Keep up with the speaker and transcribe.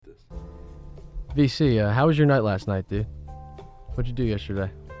VC, how was your night last night, dude? What'd you do yesterday?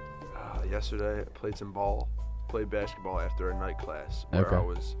 Yesterday, I played some ball. Played basketball after a night class where Okay. I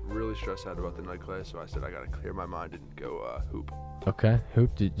was really stressed out about the night class, so I said I gotta clear my mind and go hoop. Okay.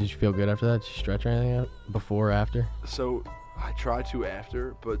 Hoop, did you feel good after that? Did you stretch or anything out? Before or after? So I tried to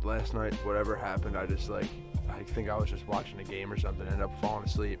after, but last night, whatever happened, I think I was just watching a game or something, ended up falling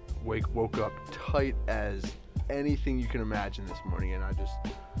asleep, woke up tight as anything you can imagine this morning, and I just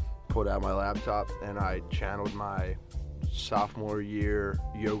pulled out my laptop and I channeled my sophomore year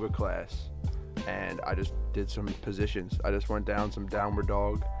yoga class, and I just did some positions. I just went down some downward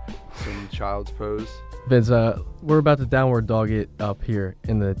dog, some child's pose. Vince, we're about to downward dog it up here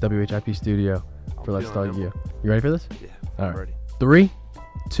in the WHIP studio for Let's Dog You. You ready for this? Yeah, All I'm right. ready. 3,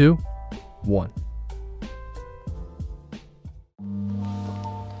 2, 1.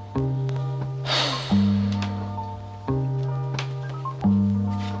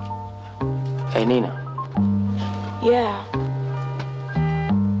 Hey, Nina. Yeah.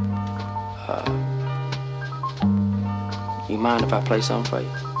 You mind if I play something for you?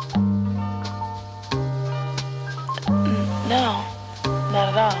 No, not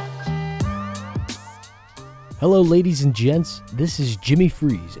at all. Hello, ladies and gents. This is Jimmy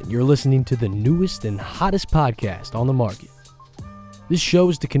Freeze, and you're listening to the newest and hottest podcast on the market. This show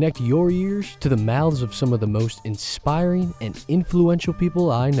is to connect your ears to the mouths of some of the most inspiring and influential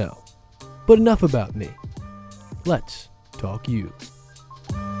people I know. But enough about me. Let's talk you.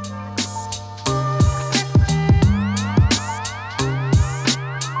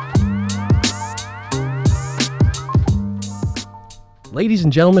 Ladies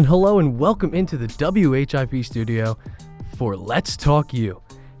and gentlemen, hello and welcome into the WHIP studio for Let's Talk You.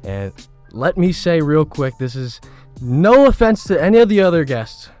 And let me say real quick, this is no offense to any of the other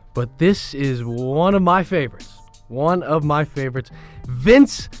guests, but this is one of my favorites. One of my favorites.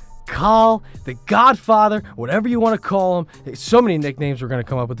 Vince Call, the Godfather, whatever you want to call him. There's so many nicknames we're going to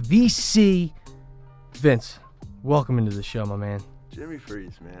come up with. VC. Vince, welcome into the show, my man. Jimmy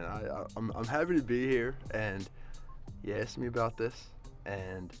Freeze, man. I'm happy to be here, and you asked me about this,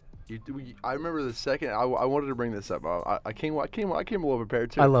 and I remember the second I wanted to bring this up. I came a little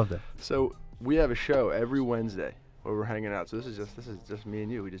prepared too. I love that. So we have a show every Wednesday where we're hanging out. So this is just me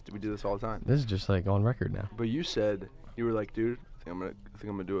and you. We do this all the time. This is just like on record now. But you were like, dude, I think I'm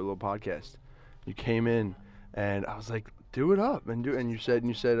gonna do a little podcast. You came in, and I was like, do it up, and you said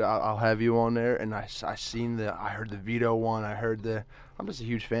I'll have you on there, and I heard the Vito one. I'm just a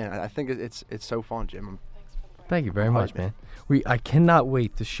huge fan. I think it's so fun, Jim. Thank you very much, man. I cannot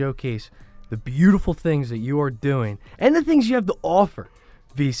wait to showcase the beautiful things that you are doing and the things you have to offer,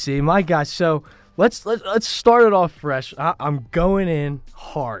 VC. My gosh, so let's start it off fresh. I'm going in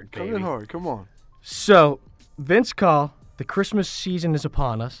hard, baby. Come in hard, come on. So, Vince Call, the Christmas season is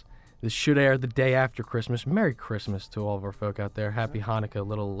upon us. This should air the day after Christmas. Merry Christmas to all of our folk out there. Happy Hanukkah, a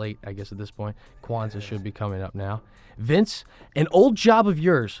little late, I guess, at this point. Kwanzaa should be coming up now. Vince, an old job of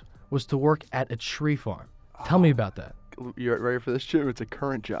yours was to work at a tree farm. Tell me about that. You ready for this, Jim? It's a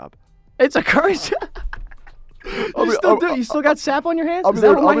current job. It's a current job. You still got sap on your hands? I'll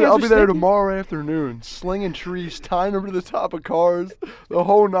be there tomorrow afternoon, slinging trees, tying them to the top of cars, the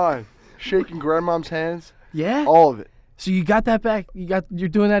whole nine, shaking grandmom's hands. Yeah? All of it. So you got that back? You're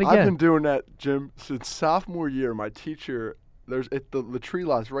doing that again? I've been doing that, Jim, since sophomore year. My teacher, the tree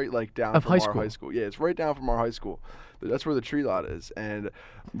lot's right down from our high school. Yeah, it's right down from our high school. That's where the tree lot is. And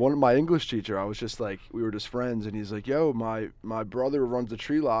one of my English teacher, I was just like, we were just friends, and he's like, yo, my brother runs the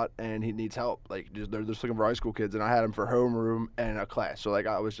tree lot, and he needs help. Like, they're just looking for high school kids, and I had him for homeroom and a class. So,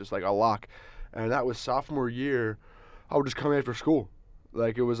 I was just like a lock. And that was sophomore year. I would just come after school.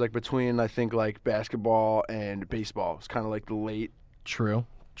 It was between, I think, basketball and baseball. It was kind of the late. True.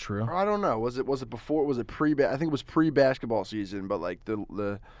 Or I don't know. Was it before? Was it I think it was pre-basketball season, but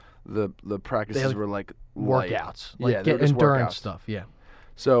the practices were light. Workouts. Yeah, get endurance stuff, yeah.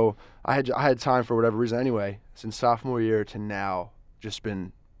 So I had time for whatever reason anyway, since sophomore year to now, just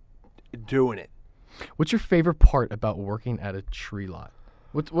been doing it. What's your favorite part about working at a tree lot?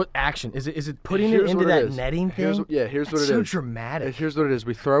 What action? Is it putting it into that netting thing? Here's what it is. That's so dramatic. Here's what it is.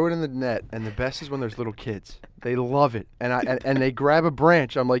 We throw it in the net, and the best is when there's little kids. They love it. And they grab a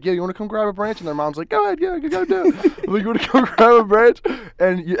branch. I'm like, yeah, you want to come grab a branch? And their mom's like, go ahead, yeah, go do it. I'm like, you want to come grab a branch?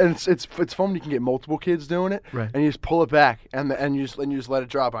 And it's fun when you can get multiple kids doing it. Right. And you just pull it back, and you just let it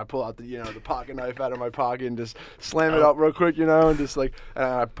drop. I pull out the pocket knife out of my pocket and just slam it up real quick, and just and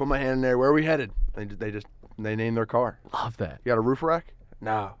I put my hand in there. Where are we headed? They name their car. Love that. You got a roof rack?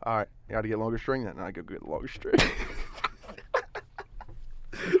 No. All right. You got to get longer string then. I go get longer string.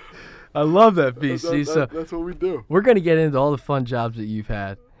 I love that, VC. That's what we do. We're going to get into all the fun jobs that you've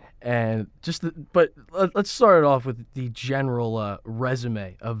had. And let's start it off with the general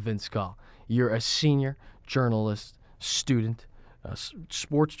resume of Vince Gall. You're a senior journalist, student,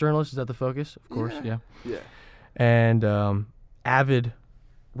 sports journalist. Is that the focus? Of course, yeah. And avid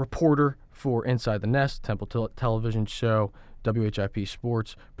reporter for Inside the Nest, Temple Television Show, WHIP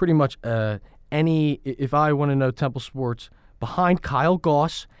Sports. Pretty much if I want to know Temple sports behind Kyle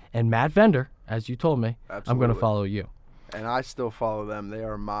Goss and Matt Vender, as you told me, Absolutely. I'm going to follow you. And I still follow them. They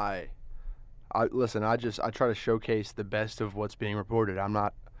are I try to showcase the best of what's being reported. I'm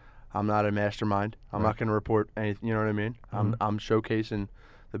not a mastermind. I'm not going to report anything. You know what I mean? Mm-hmm. I'm showcasing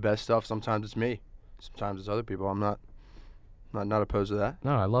the best stuff. Sometimes it's me. Sometimes it's other people. I'm not opposed to that.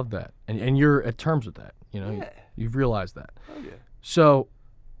 No, I love that, and you're at terms with that. You know, you've realized that. Oh yeah. So,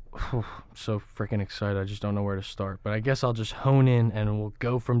 I'm so freaking excited. I just don't know where to start. But I guess I'll just hone in, and we'll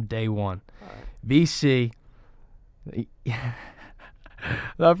go from day one. All right. VC.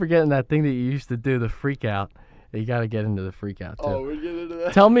 Not forgetting that thing that you used to do, the freak out. You got to get into the freak out too. Oh, we get into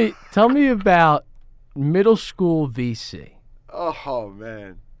that. Tell me about middle school VC. Oh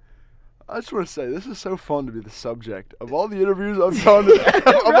man. I just want to say, this is so fun to be the subject of all the interviews I've done,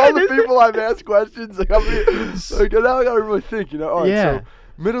 of all the people I've asked questions. Now I gotta really think, you know. All right, so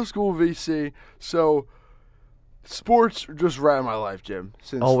middle school VC. So sports just ran my life, Jim.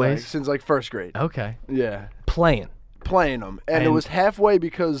 Since first grade. Okay. Yeah. Playing them, and it was halfway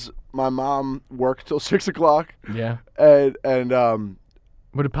because my mom worked till 6 o'clock. Yeah. And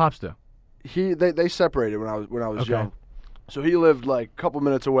what did Pops do? They separated when I was young. So he lived like a couple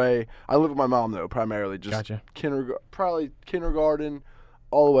minutes away. I lived with my mom though, primarily just gotcha. Kindergarten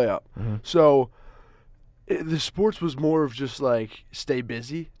all the way up. Mm-hmm. So the sports was more of just like stay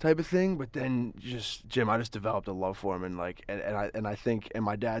busy type of thing, but then Jim, I just developed a love for him, and I think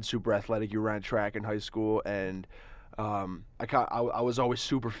my dad's super athletic. You ran track in high school, and I was always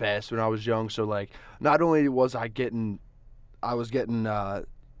super fast when I was young. So like not only was I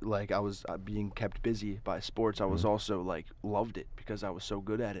was being kept busy by sports, I was also like loved it because I was so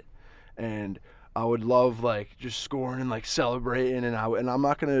good at it, and I would love like just scoring and like celebrating, and I'm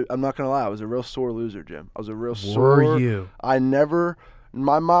not gonna lie, I was a real sore loser, Jim. I was a real sore. Were you?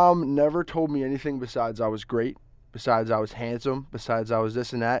 My mom never told me anything besides I was great, besides I was handsome, besides I was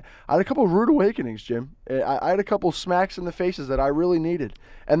this and that. I had a couple of rude awakenings, Jim. I had a couple smacks in the faces that I really needed,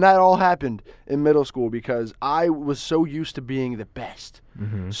 and that all happened in middle school because I was so used to being the best,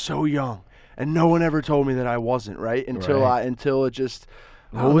 so young, and no one ever told me that I wasn't, right? Until it just.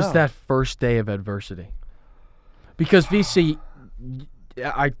 What was that first day of adversity? Because VC,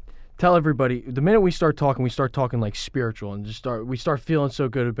 I tell everybody, the minute we start talking like spiritual, and we start feeling so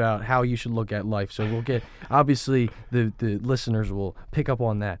good about how you should look at life. So we'll get, obviously the listeners will pick up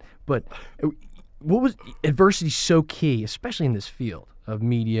on that. But what was adversity so key, especially in this field of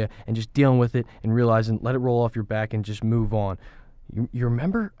media, and just dealing with it and realizing, let it roll off your back and just move on. You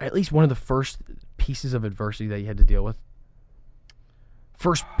remember at least one of the first pieces of adversity that you had to deal with?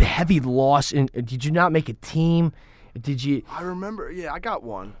 First heavy loss. Did you not make a team? Did you? I remember. Yeah, I got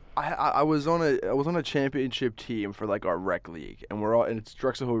one. I was on a championship team for like our rec league, and it's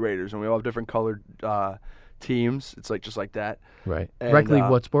Drexel Hill Raiders, and we all have different colored teams. It's like just like that. Right. And, rec league,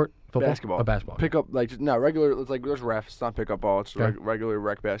 what sport? Football? Basketball. Oh, basketball. Pick up regular. It's like there's refs. It's not pickup ball. It's regular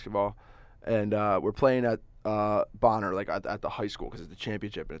rec basketball, and we're playing at Bonner, like at the high school, because it's the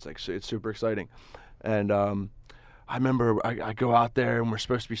championship, and it's super exciting, and I remember I go out there and we're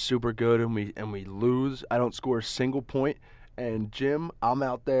supposed to be super good, and we lose. I don't score a single point, and Jim, I'm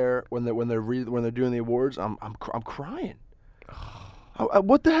out there when they're doing the awards. I'm crying.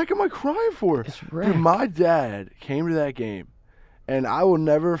 What the heck am I crying for? Dude, my dad came to that game, and I will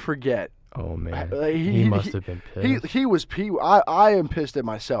never forget. Oh man, he must have been pissed. He was I am pissed at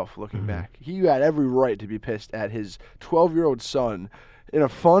myself looking back. He had every right to be pissed at his 12-year-old son in a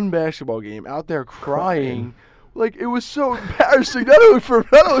fun basketball game out there crying. Like, it was so embarrassing, not only for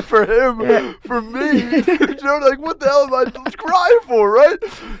him, for me. You know, like, what the hell am I crying for, right?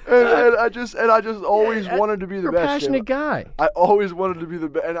 And I just always wanted to be the best. You're a passionate guy. I always wanted to be the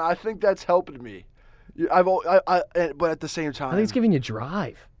best, and I think that's helped me. But at the same time, I think it's giving you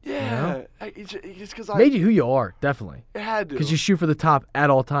drive. Yeah, you know? It's because made you who you are, definitely. It had to. Because you shoot for the top at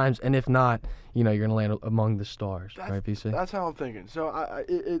all times, and if not, you know, you're gonna land among the stars, right, VC? That's how I'm thinking. So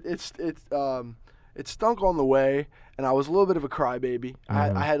it stunk on the way, and I was a little bit of a crybaby. I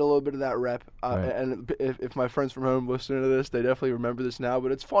had a little bit of that rep. Right. And if my friends from home listening to this, they definitely remember this now.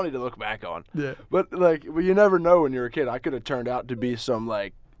 But it's funny to look back on. Yeah. But you never know when you're a kid. I could have turned out to be some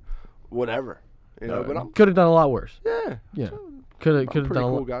like whatever, you know. But I could have done a lot worse. Yeah. Yeah. Could have done pretty a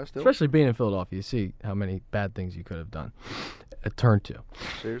cool lot, guy still. especially being in Philadelphia. You see how many bad things you could have done. Turned to.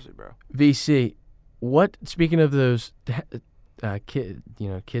 Seriously, bro. VC, what? Speaking of those,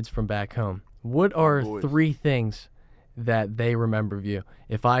 kids from back home. What are boys. 3 things that they remember of you?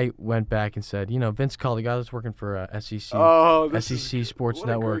 If I went back and said, Vince Cull, the guy that's working for SEC, SEC Sports what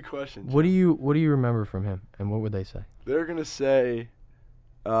Network. A great question, what do you remember from him, and what would they say? They're gonna say,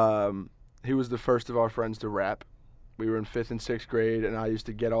 he was the first of our friends to rap. We were in 5th and 6th grade, and I used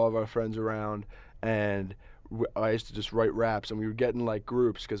to get all of our friends around, and I used to just write raps, and we would get in like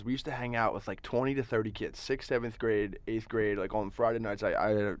groups because we used to hang out with like 20 to 30 kids, 6th, 7th grade, 8th grade. Like on Friday nights, I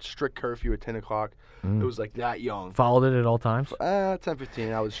had a strict curfew at 10 o'clock. It was like that young. Followed it at all times? 10,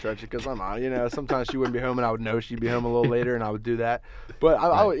 15, I would stretch it because I'm out. Sometimes she wouldn't be home, and I would know she'd be home a little later, and I would do that. But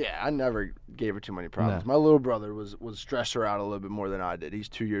I never gave her too many problems. No. My little brother would stress her out a little bit more than I did. He's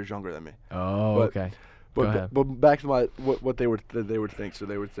 2 years younger than me. Oh, okay. Go ahead. But back to what they would think. So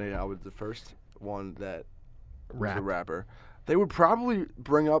they would say I was the first one that was a rapper. They would probably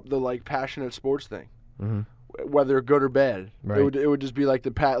bring up the like passionate sports thing, whether good or bad. Right. It would just be like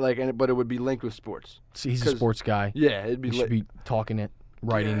but it would be linked with sports. So he's a sports guy. Yeah, it'd be. He should be talking it,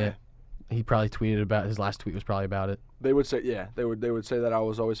 writing it. He probably tweeted about his last tweet was probably about it. They would say they would say that I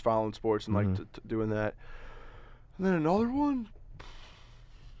was always following sports and like doing that. And then another one,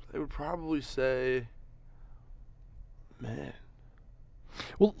 they would probably say, man.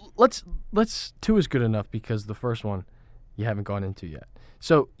 Well, let's 2 is good enough because the first one you haven't gone into yet.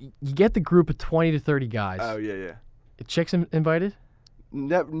 So you get the group of 20 to 30 guys. Oh yeah. Chicks invited?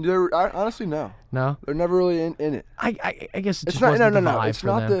 Honestly, no. No, they're never really in it. I guess it's just not. wasn't No. the vibe It's for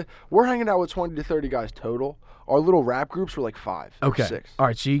not them. we're hanging out with 20 to 30 guys total. Our little rap groups were like 5 Okay. or 6. All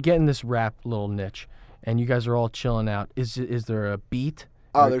right. So you get in this rap little niche, and you guys are all chilling out. Is there a beat?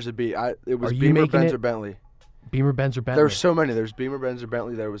 Oh, there's a beat. It was Are you Beamer, making Benz, it? or Bentley. Beamer, Benz, or Bentley? There were so many. There's Beamer, Benz, or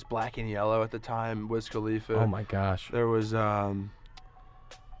Bentley. There was Black and Yellow at the time. Wiz Khalifa. Oh my gosh. There was Any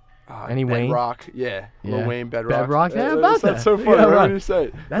Wayne? Bedrock. Yeah. Lil Wayne, Bedrock. Bedrock. Yeah, about that. That's so funny. Yeah, What right. did you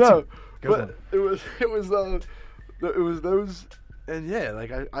say? That's no, a good but one. it was those, and yeah,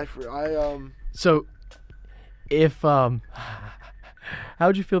 like I So, if how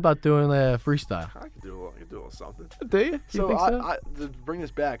would you feel about doing a freestyle? I could do a little something. Do you? So think I to bring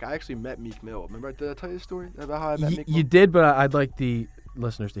this back, I actually met Meek Mill. Remember, did I tell you the story about how I met Meek Mill? You did, but I'd like the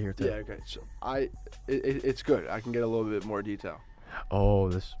listeners to hear too. Yeah. Okay. So it's good. I can get a little bit more detail. Oh,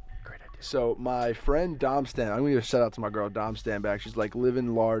 this great idea. So my friend Dom Stan, I'm gonna give a shout out to my girl Dom Stanback. She's like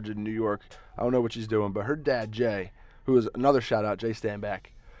living large in New York. I don't know what she's doing, but her dad Jay, who is another shout out, Jay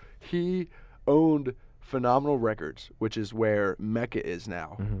Stanback, he owned Phenomenal Records, which is where Mecca is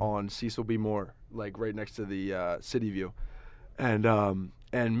now on Cecil B. Moore, like right next to the City View, and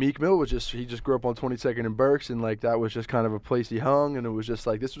Meek Mill he just grew up on 22nd and Berks, and like that was just kind of a place he hung, and it was just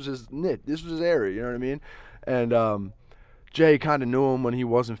like this was his area, you know what I mean, and Jay kind of knew him when he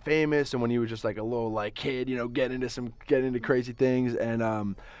wasn't famous and when he was just like a little like kid, getting into crazy things.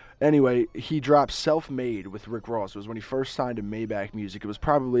 And anyway, he dropped Self-Made with Rick Ross. It was when he first signed to Maybach Music. It was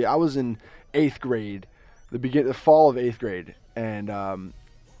probably I was in 8th grade, the fall of 8th grade, and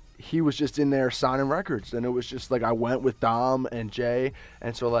he was just in there signing records. And it was just like I went with Dom and Jay,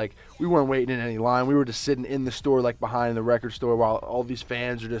 and so like we weren't waiting in any line. We were just sitting in the store like behind the record store while all these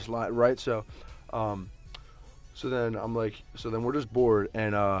fans are just right. So then then we're just bored,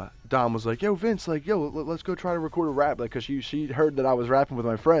 and Dom was like, "Yo, Vince, like, let's go try to record a rap," like, cause she heard that I was rapping with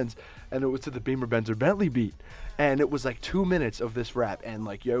my friends, and it was to the Beamer, Benz, or Bentley beat, and it was like 2 minutes of this rap, and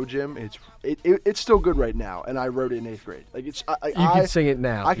like, yo, Jim, it's still good right now, and I wrote it in 8th grade, like you can sing it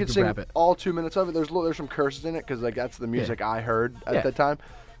now. I could sing rap it. all 2 minutes of it. There's some curses in it, cause like that's the music I heard at that time,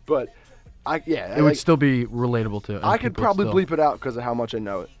 but it would still be relatable to. I could probably bleep it out because of how much I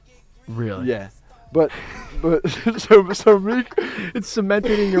know it. Really? Yeah. But so Meek, it's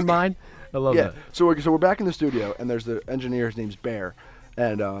cemented in your mind. I love that. So we're back in the studio, and there's the engineer. His name's Bear,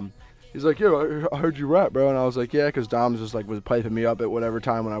 and he's like, "Yo, I heard you rap, bro." And I was like, "Yeah," because Dom's just like was piping me up at whatever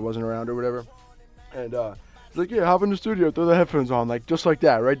time when I wasn't around or whatever. And he's like, "Yeah, hop in the studio, throw the headphones on, like just like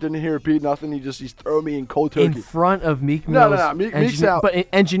that, right?" Didn't hear a beat, nothing. He's throwing me in cold turkey in front of Meek Mill's No, Meek's out. But his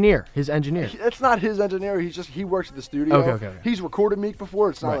engineer. It's not his engineer. He works at the studio. Okay. He's recorded Meek before.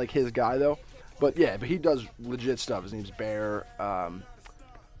 It's not Right. like his guy though. But he does legit stuff. His name's Bear,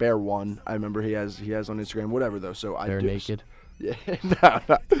 Bear1. I remember he has on Instagram, whatever though. So They're naked. Yeah, no.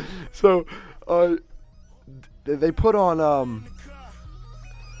 So, they put on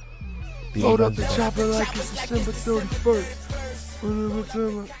load up the chopper like it's December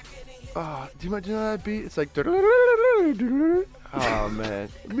 31st. Do you know that beat? It's like Oh man,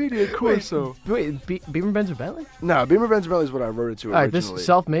 Media Corso. Wait, Beamer, Benz, or Bentley? No, Beamer Benz Bentley is what I wrote it to All originally. right, this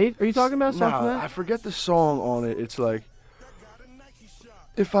Self-Made? Are you talking about Self-Made? I forget the song on it. It's like,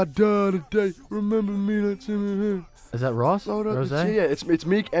 if I die today, remember me. Is that Ross? Load up Rose? yeah, it's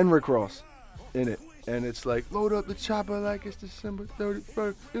Meek and Rick Ross in it, and it's like, load up the chopper like it's December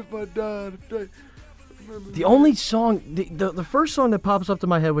 31st. If I die today, remember The me. only song, the first song that pops up to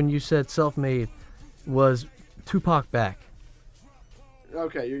my head when you said Self-Made was Tupac Back.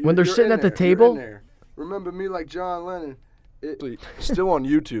 Okay, When they're you're sitting in at the there, table? you're in there. Remember me like John Lennon. Still on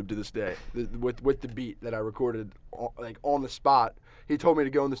YouTube to this day with the beat that I recorded on the spot. He told me to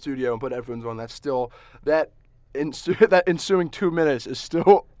go in the studio and put headphones on. That's still that ensuing 2 minutes is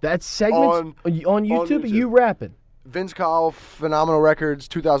still That segment on YouTube, you rapping. Vince Kyle, Phenomenal Records,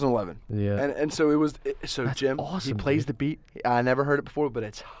 2011. Yeah. And so it was. So That's Jim, awesome, he plays dude. the beat. I never heard it before, but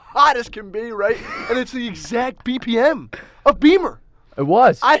it's hot as can be, right? And it's the exact BPM of Beamer. It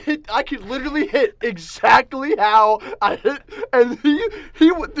was. I could literally hit exactly how I hit, and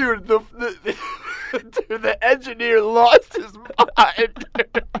he would, dude, the engineer lost his mind.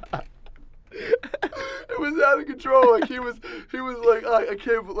 It was out of control. Like he was like, I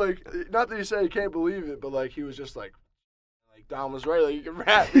can't, like, not that he said he can't believe it, but like he was just like Don was right, like you can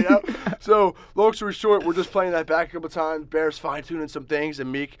rap, you know. So long story short, we're just playing that back a couple times. Bear's fine tuning some things,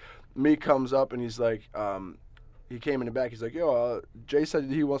 and Meek comes up and he's like, he came in the back. He's like, yo, Jay said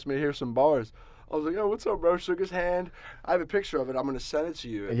he wants me to hear some bars. I was like, yo, what's up, bro? Shook his hand. I have a picture of it. I'm going to send it to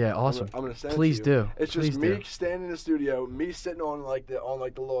you. Yeah, awesome. I'm going to send Please it to you. do. It's Please just do. Meek standing in the studio, me sitting on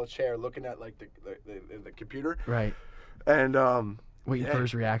the little chair looking at like the computer. Right. And Waiting for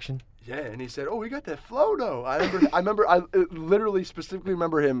his reaction. yeah, and he said, "Oh, we got that flow though." I literally specifically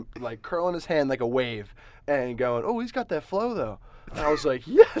remember him like curling his hand like a wave and going, "Oh, he's got that flow though." And I was like,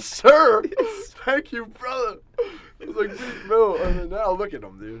 "Yes, sir. Thank you, brother." I was like, "No." And then now look at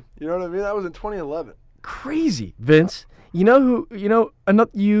him, dude. You know what I mean? That was in 2011. Crazy, Vince. You know who?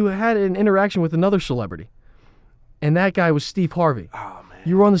 You had an interaction with another celebrity, and that guy was Steve Harvey. Oh man.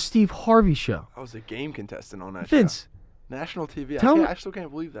 You were on the Steve Harvey show. I was a game contestant on that Vince, show. National TV. Tell me- I still can't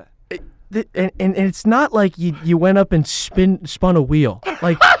believe that. and it's not like you went up and spun a wheel.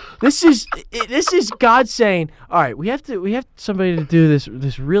 Like this is God saying, all right, we have somebody to do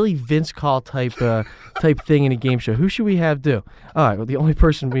this really Vince Call type thing in a game show. Who should we have do? All right, well, the only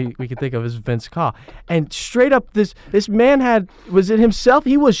person we can think of is Vince Call. And straight up, this man was it himself?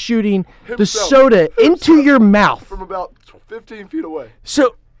 He was shooting the soda into your mouth From about 15 feet away.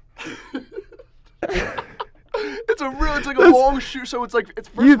 So. It's like a long shoot, so it's first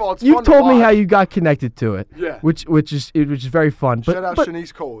of all, it's You've fun to told me watch. how you got connected to it. Yeah. Which is very fun. But, Shout out but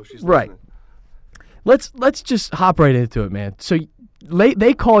Shanice Cole. She's right. listening. Let's just hop right into it, man. So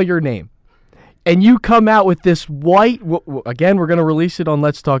they call your name, and you come out with this white. Again, we're gonna release it on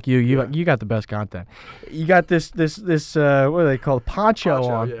Let's Talk You. You got the best content. You got this what do they call it? Poncho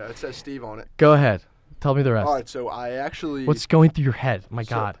on. Yeah, it says Steve on it. Go ahead. Tell me the rest. All right, so I actually. What's going through your head? My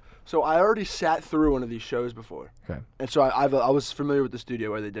God. So I already sat through one of these shows before. Okay. And so I was familiar with the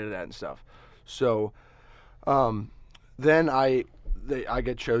studio where they did it at and stuff. So, then I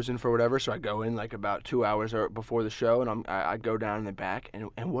get chosen for whatever. So I go in like about 2 hours before the show, and I go down in the back, and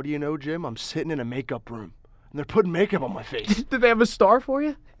what do you know, Jim? I'm sitting in a makeup room, and they're putting makeup on my face. Did they have a star for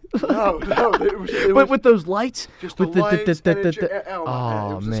you? No, it But was with those lights, just the with lights. And it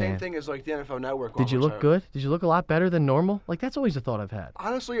oh was the man, same thing as like the NFL Network. Did you one, look so- good? Did you look a lot better than normal? Like that's always a thought I've had.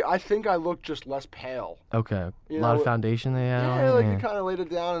 Honestly, I think I look just less pale. Okay, a You lot of know, foundation they had. Yeah, on? like you kind of laid it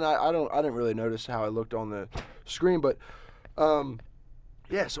down, and I didn't really notice how I looked on the screen, but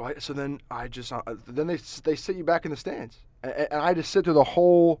yeah. So then I just then they sit you back in the stands, and I had to sit through the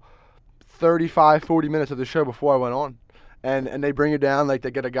whole 35, 40 minutes of the show before I went on. And they bring you down, like they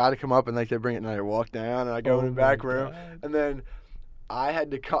get a guy to come up and like they bring it and I walk down and I go in the back room. And then I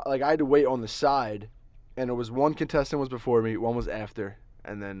had to wait on the side, and it was one contestant was before me, one was after,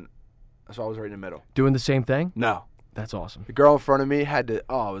 and then so I was right in the middle. Doing the same thing? No. That's awesome. The girl in front of me had to.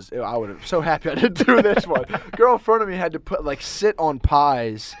 I would have so happy I didn't do this one. The girl in front of me had to sit on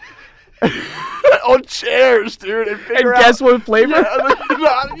pies, on chairs, dude, and figure out. guess what flavor?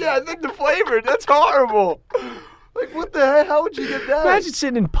 Yeah, I think the flavor. That's horrible. Like what the heck? How would you get that? Imagine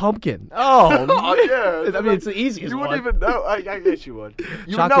sitting in pumpkin. Oh, Oh yeah. I mean, it's the easiest You one. wouldn't even know. I guess you would. You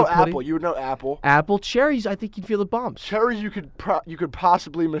would Chocolate know pudding? apple. You would know apple. Apple, cherries. I think you'd feel the bumps. Cherry, you could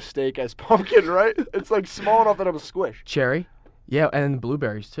possibly mistake as pumpkin, right? It's like small enough that it was squish. Cherry. Yeah, and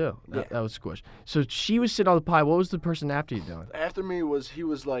blueberries too. That Yeah. was squish. So she was sitting on the pie. What was the person after you doing? After me he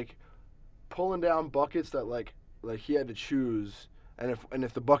was like pulling down buckets that like he had to choose, and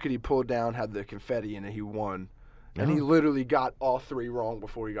if the bucket he pulled down had the confetti in it, he won. And he No. literally got all 3 wrong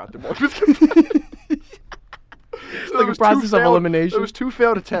before he got to Marcus. So Like a process of elimination? There was 2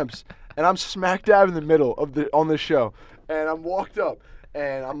 failed attempts, and I'm smack dab in the middle of on this show, and I'm walked up,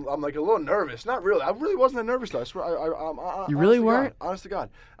 and I'm like a little nervous. Not really. I really wasn't that nervous though. I swear. You really honest to weren't? God, honest to God.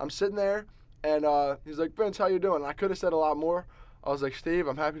 I'm sitting there, and he's like, Vince, how you doing? And I could have said a lot more. I was like, Steve,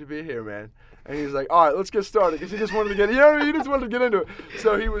 I'm happy to be here, man. And he's like, all right, let's get started. Because he just wanted to get, you know what I mean? He just wanted to get into it.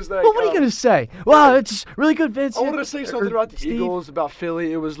 So he was like, Well, what are you going to say? Wow, it's really good, Vince. I wanted to say something about the Steve. Eagles, about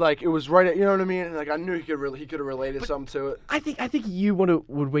Philly. It was right at, you know what I mean? And like I knew he could have related something to it. I think you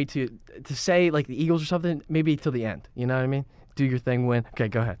would wait to say like the Eagles or something, maybe till the end. You know what I mean? Do your thing, win. Okay,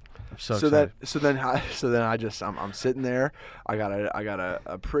 go ahead. I'm so excited. I'm sitting there. I got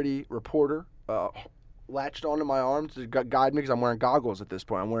a pretty reporter latched onto my arm to guide me because I'm wearing goggles at this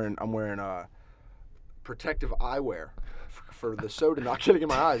point. I'm wearing protective eyewear for the soda not getting in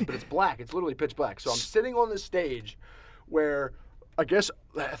my eyes, but it's black. It's literally pitch black. So I'm sitting on this stage where I guess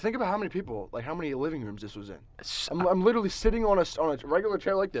think about how many people, like how many living rooms this was in. I'm literally sitting on a regular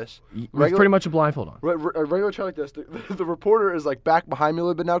chair like this. With pretty much a blindfold on. A regular chair like this. The reporter is like back behind me a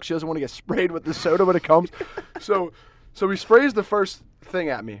little bit now because she doesn't want to get sprayed with the soda when it comes. So he sprays the first thing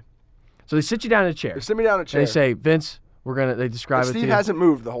at me. So they sit you down in a chair. They sit me down in a chair. And they say, Vince, they describe it to you. Steve hasn't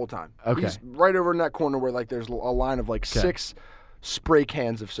moved the whole time. Okay. He's right over in that corner where like there's a line of like 6 spray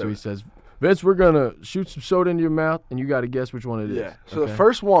cans of soda. So he says, Vince, we're going to shoot some soda into your mouth, and you got to guess which one it is. Yeah. So the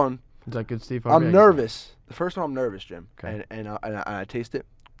first one, is that good, Steve? I'm nervous. The first one I'm nervous, Jim. Okay. And I taste it.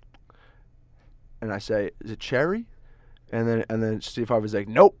 And I say, is it cherry? And then Steve Harvey's like,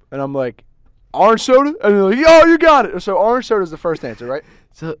 nope. And I'm like, orange soda? And they're like, oh, you got it. So orange soda is the first answer, right?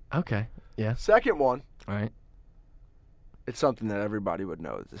 So, okay. Yeah. Second one. All right. It's something that everybody would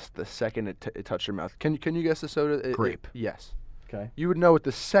know. It's the second it touched your mouth. Can you guess the soda? Grape. Yes. Okay. You would know it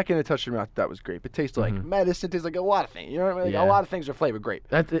the second it touched your mouth that was grape. It tastes like medicine. It tastes like a lot of things. You know what I mean? Like Yeah. a lot of things are flavored grape.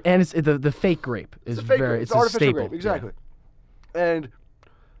 And it's the fake grape is It's a fake very grape. it's It's a artificial staple. grape. Exactly. And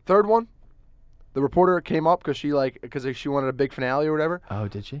third one, the reporter came up because she wanted a big finale or whatever. Oh,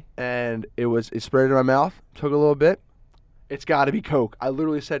 did she? And it sprayed in my mouth. Took a little bit. It's got to be Coke. I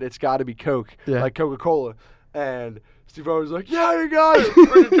literally said it's got to be Coke, like Coca-Cola. And Steve O was like, yeah, you got it.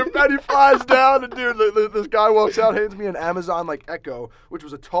 Freaking confetti flies down, and dude, this guy walks out, hands me an Amazon like Echo, which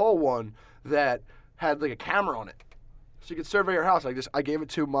was a tall one that had like a camera on it, so you could survey your house. I gave it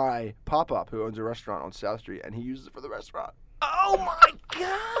to my pop-up who owns a restaurant on South Street, and he uses it for the restaurant. Oh my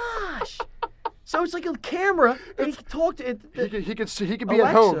gosh! So it's like a camera, and he can talk to it. He could be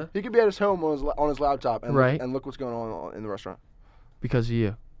at home. He could be at his home on his laptop and and look what's going on in the restaurant. Because of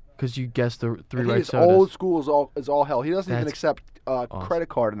you. Because you guessed the 3 right He's sodas. old school is all hell. He doesn't even That's accept awesome. credit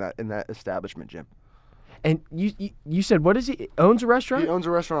card in that establishment, Jim. And you said, what is he? Owns a restaurant? He owns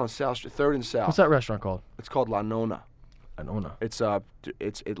a restaurant on South Street, 3rd and South. What's that restaurant called? It's called La Nonna. I don't know. It's La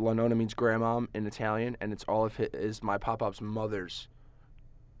Nonna means grandma in Italian, and it's all of his my pop-up's mother's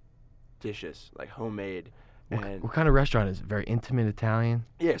dishes, like homemade. And What kind of restaurant is it? Very intimate Italian?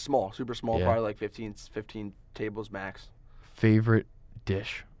 yeah, small, super small, Yeah. probably like 15 tables max. Favorite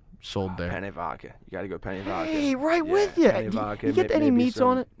dish sold there? Penne vodka. You got to go penne vodka. Hey, right Yeah, with you. penne You vodka, get any maybe meats some-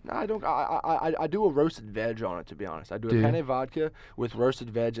 on it? No, I don't. I do a roasted veg on it, to be honest. I do Do a you? penne vodka with roasted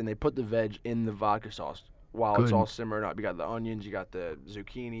veg, and they put the veg in the vodka sauce while it's Good. all simmering up. You got the onions, you got the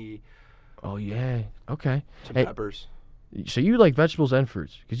zucchini, Oh, yeah. Okay. some Hey, peppers. so you like vegetables and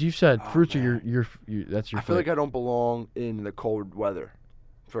fruits? Because you've said Oh, fruits are man. your that's your I feel like flavor. I don't belong in the cold weather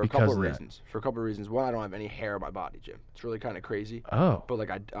for a Because couple of of that. reasons. For a couple of reasons. One, I don't have any hair on my body, Jim. It's really kind of crazy. Oh. But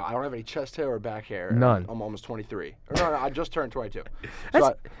like I don't have any chest hair or back hair. and None. I'm almost 23. Or no, I just turned 22. That's,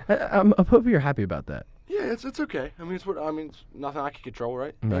 So I'm hoping you're happy about that. yeah, it's okay. It's nothing I can control,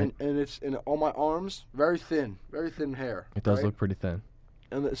 right? Right. And it's on my arms, very thin hair. It does right? look pretty thin.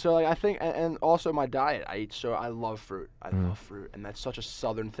 And so like I think, and also my diet, I love fruit. I Mm. love fruit, and that's such a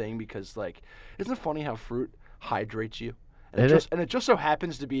southern thing because like, isn't it funny how fruit hydrates you? It is. And it just so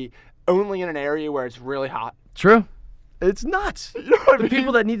happens to be only in an area where it's really hot. True. It's nuts. You know what I The mean?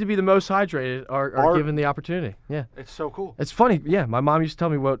 people that need to be the most hydrated are given the opportunity. Yeah. It's so cool. It's funny. Yeah, my mom used to tell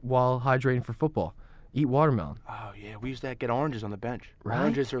me while hydrating for football, eat watermelon. Oh yeah, we used to get oranges on the bench. Right?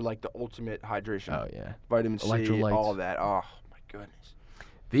 Oranges are like the ultimate hydration. Oh, yeah. Vitamin C, Electrolytes. all that. Oh my goodness.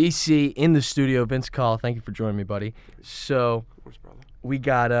 VC in the studio, Vince Call. Thank you for joining me, buddy. So Of course, brother. we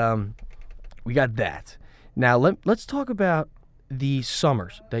got that. Now let's talk about the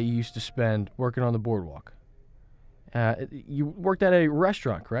summers that you used to spend working on the boardwalk. You worked at a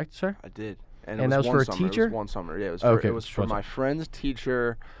restaurant, correct, sir? I did. And it that was one for a summer. teacher? It was one summer. Yeah, Okay, it was for one my summer. friend's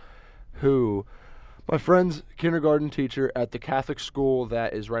teacher, my friend's kindergarten teacher at the Catholic school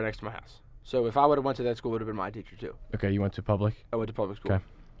that is right next to my house. So if I would have went to that school, it would have been my teacher too. Okay, you went to public? I went to public school. Okay.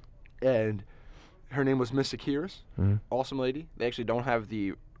 And her name was Miss Akiris. Mm-hmm. Awesome lady. They actually don't have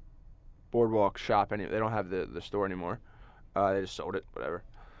the Boardwalk shop anymore. They don't have the store anymore. They just sold it, whatever.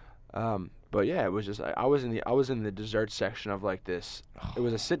 But yeah, it was just I was in the dessert section of like this. It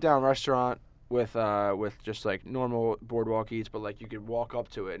was a sit-down restaurant with just like normal Boardwalk eats, but like you could walk up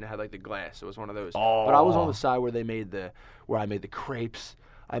to it and it had like the glass. It was one of those. Oh. But I was on the side where I made the crepes.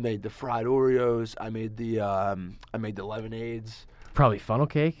 I made the fried Oreos. I made the lemonades. Probably funnel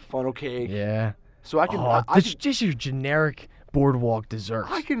cake. Funnel cake. Yeah. So I can. Just your generic Boardwalk desserts.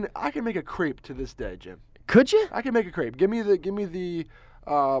 I can make a crepe to this day, Jim. Could you? I can make a crepe. Give me the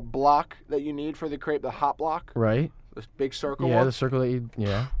block that you need for the crepe, the hot block. Right. This big circle. Yeah, one. the circle that you.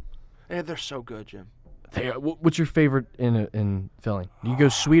 Yeah. And they're so good, Jim. What's your favorite in filling? Do you go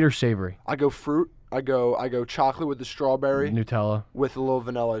sweet or savory? I go fruit. I go chocolate with the strawberry. Nutella. With a little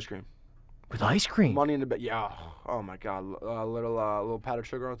vanilla ice cream. With ice cream. Money in the bed. Yeah. Oh my God. Little powdered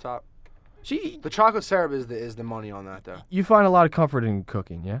sugar on top. See, the chocolate syrup is the money on that though. You find a lot of comfort in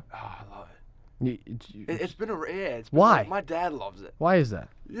cooking, yeah? Oh, I love it. It's been why? My dad loves it. Why is that?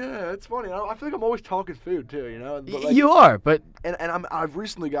 Yeah, it's funny. I feel like I'm always talking food too, you know. But like, you are, but I've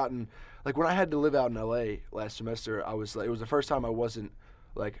recently gotten like when I had to live out in LA last semester. It was the first time I wasn't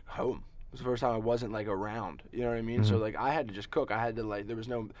like home. It was the first time I wasn't like around. You know what I mean? Mm-hmm. So like I had to just cook. I had to like there's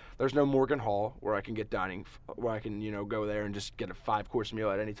no Morgan Hall where I can get dining where I can go there and just get a 5-course meal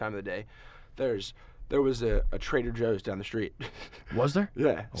at any time of the day. There was a Trader Joe's down the street. Was there?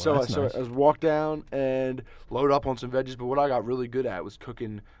 Yeah. Well, so I was walk down and load up on some veggies. But what I got really good at was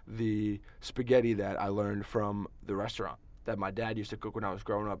cooking the spaghetti that I learned from the restaurant that my dad used to cook when I was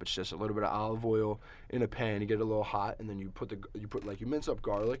growing up. It's just a little bit of olive oil in a pan. You get it a little hot, and then you mince up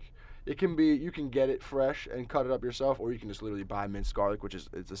garlic. You can get it fresh and cut it up yourself, or you can just literally buy minced garlic, which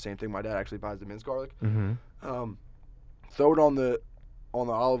it's the same thing. My dad actually buys the minced garlic. Mm-hmm. Throw it on the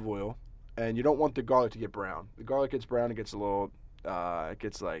olive oil. And you don't want the garlic to get brown. The garlic gets brown, it gets a little, it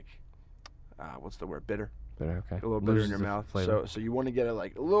gets like, what's the word? Bitter. Bitter, okay. A little bitter in your mouth. So you want to get it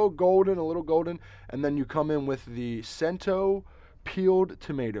like a little golden, and then you come in with the Cento peeled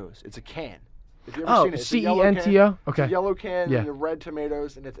tomatoes. It's a can. If you ever seen it, it's CENTO. Okay. It's a yellow can yeah. and the red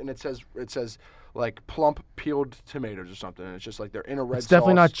tomatoes, and it says like plump peeled tomatoes or something. And it's just like they're in a red. It's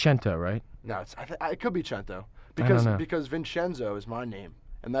definitely sauce. not Cento, right? No, it could be Cento because Vincenzo is my name.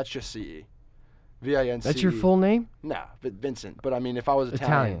 And that's just CE. Vince. That's your full name? No, Vincent. But I mean, if I was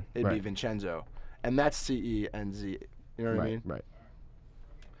Italian it'd be Vincenzo. And that's CE and Z. You know what I mean? Right.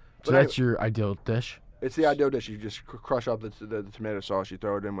 So that's your ideal dish? It's the ideal dish. You just crush up the tomato sauce. You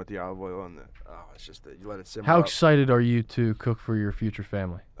throw it in with the olive oil. And it's just you let it simmer How up. excited are you to cook for your future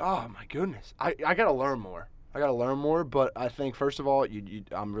family? Oh, my goodness. I got to learn more. But I think, first of all,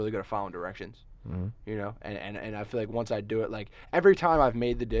 I'm really good at following directions. Mm-hmm. And I feel like once I do it, like every time I've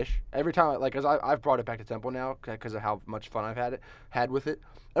made the dish, every time because I've brought it back to Temple now because of how much fun I've had with it.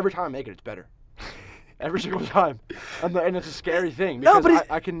 Every time I make it, it's better. Every single time, and it's a scary thing because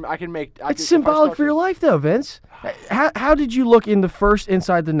I can make. It's symbolic for your life, though, Vince. How did you look in the first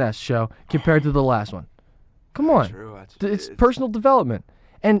Inside the Nest show compared to the last one? Come on, true. It's personal development,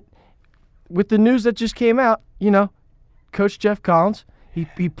 and with the news that just came out, Coach Jeff Collins,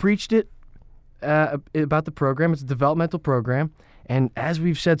 he preached it. About the program. It's a developmental program, and as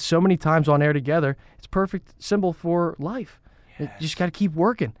we've said so many times on air together, it's a perfect symbol for life. Yes. You just got to keep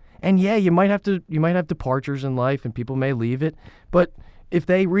working. And yeah, you might have departures in life, and people may leave it. But if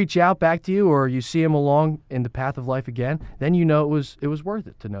they reach out back to you, or you see them along in the path of life again, then it was worth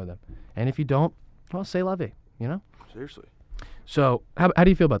it to know them. And if you don't, well, c'est la vie. Seriously. So how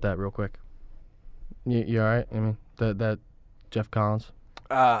do you feel about that, real quick? You all right? I mean, that Jeff Collins.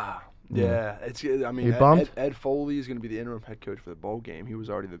 Yeah, you bummed? Ed Foley is going to be the interim head coach for the bowl game. He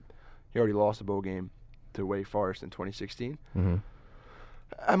already lost the bowl game to Wake Forest in 2016. Mm-hmm.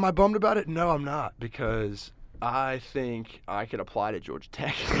 Am I bummed about it? No, I'm not, because I think I could apply to Georgia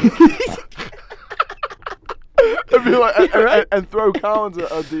Tech and throw Collins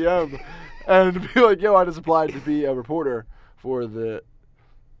a DM and be like, "Yo, I just applied to be a reporter for the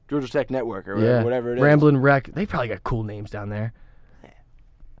Georgia Tech Network or whatever it is." Ramblin' Wreck. They probably got cool names down there.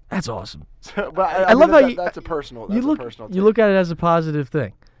 That's awesome. But I love how that's a personal. You look at it as a positive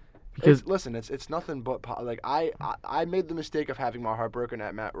thing. Because it's nothing but like I made the mistake of having my heart broken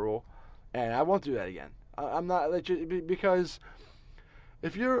at Matt Rule, and I won't do that again. I'm not because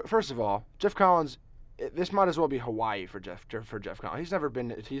if you're first of all Jeff Collins, this might as well be Hawaii for Jeff Collins. He's never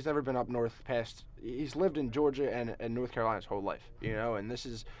been up north past. He's lived in Georgia and North Carolina his whole life, and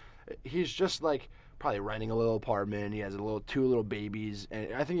he's just like probably renting a little apartment. He has two little babies,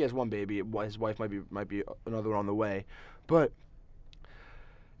 and I think he has one baby. His wife might be another one on the way, but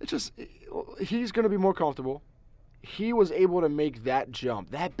it's just he's going to be more comfortable. He was able to make that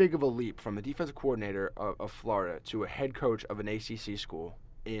jump, that big of a leap from the defensive coordinator of Florida to a head coach of an ACC school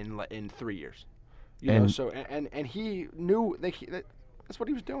in 3 years. You know, so and he knew that's what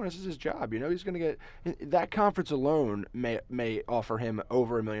he was doing. This is his job. You know, he's going to get that conference alone may offer him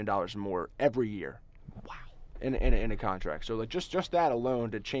over $1 million more every year. Wow. In a contract. So like just that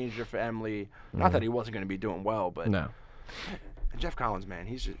alone to change your family. Not that he wasn't going to be doing well, but no. Jeff Collins, man,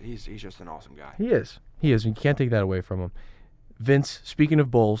 he's just an awesome guy. He is. You can't take that away from him. Vince, speaking of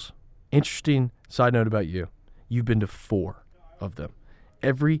bowls, interesting side note about you. You've been to 4 of them.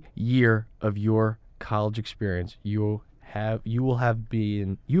 Every year of your college experience, you will have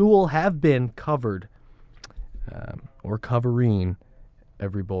been covered or covering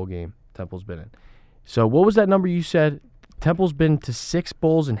every bowl game Temple's been in. So what was that number you said? Temple's been to 6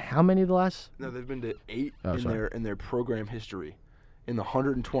 bowls, and how many of the last? No, they've been to 8 in their program history. In the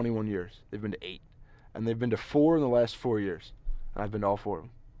 121 years, they've been to 8. And they've been to 4 in the last 4 years. And I've been to all 4 of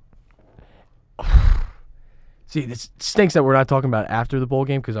them. See, this stinks that we're not talking about after the bowl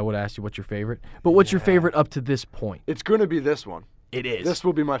game because I would ask you what's your favorite. But what's your favorite up to this point? It's going to be this one. It is. This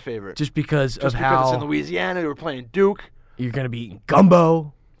will be my favorite. Just because it's in Louisiana. We're playing Duke. You're going to be eating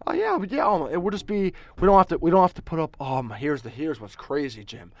gumbo. Oh yeah, but yeah, it will just be. We don't have to put up. Here's what's crazy,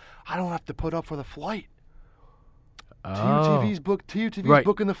 Jim. I don't have to put up for the flight. TUTV's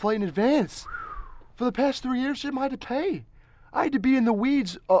booking the flight in advance. For the past 3 years, Jim, I had to pay. I had to be in the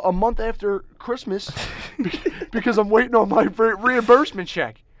weeds a month after Christmas because I'm waiting on my reimbursement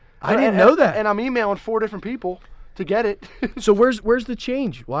check. I didn't know that. And I'm emailing 4 different people to get it. So where's the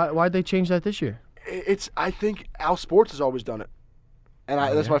change? Why'd they change that this year? I think Al Sports has always done it. And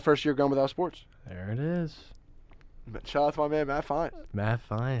that's my first year going with Al Sports. There it is. Shout out to my man, Matt Fine. Matt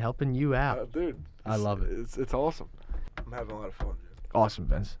Fine, helping you out. Dude. I love it. It's awesome. I'm having a lot of fun, dude. Awesome,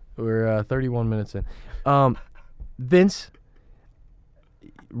 Vince. We're 31 minutes in. Vince,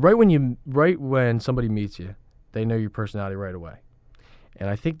 right when somebody meets you, they know your personality right away. And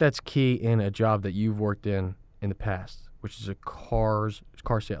I think that's key in a job that you've worked in the past, which is a car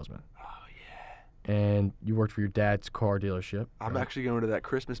salesman. And you worked for your dad's car dealership. I'm actually going to that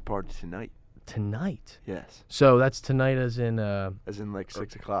Christmas party tonight. Tonight? Yes. So that's tonight as in like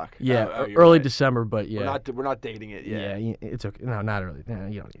 6 o'clock. Yeah, early right. December, but yeah. We're not dating it yet. Yeah, it's okay. No, not early. No,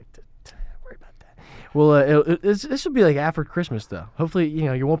 you don't need to worry about that. Well, this will be like after Christmas though. Hopefully,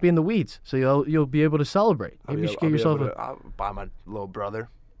 you won't be in the weeds, so you'll be able to celebrate. Maybe you should get yourself I'll buy my little brother.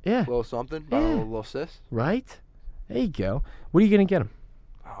 Yeah. A little something. Buy a little sis. Right. There you go. What are you gonna get him?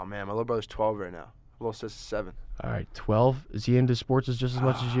 Oh man, my little brother's 12 right now. Little sis is 7. All right, 12. Is he into sports just as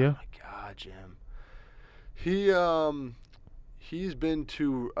much as you? Oh my God, Jim. He's been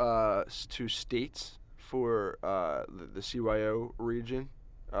to states for the CYO region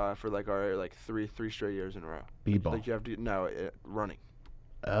for like our three straight years in a row. B-ball. Like you have to running.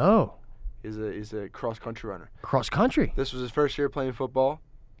 Oh. He's a cross country runner. Cross country. This was his first year playing football,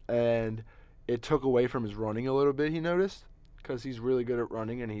 and it took away from his running a little bit. He noticed. Because he's really good at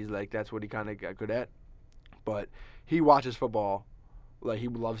running, and he's like, that's what he kind of got good at. But he watches football, like he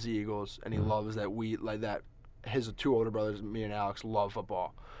loves the Eagles, and he loves that his 2 older brothers, me and Alex, love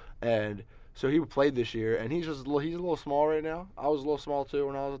football. And so he played this year, and he's a little small right now. I was a little small too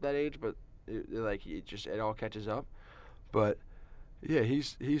when I was at that age, but it all catches up. But yeah,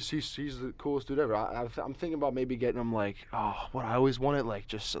 he's the coolest dude ever. I'm thinking about maybe getting him what I always wanted,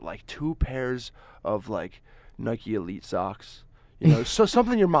 just 2 pairs of Nike Elite socks, so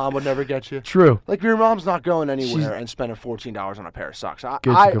something your mom would never get you. True. Like your mom's not going anywhere and spending $14 on a pair of socks.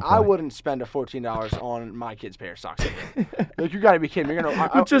 I wouldn't spend $14 on my kid's pair of socks. You got to be kidding me. You're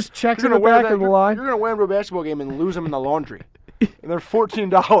gonna just checks in the back of the line. You're gonna wear them to a basketball game and lose them in the laundry, and they're $14.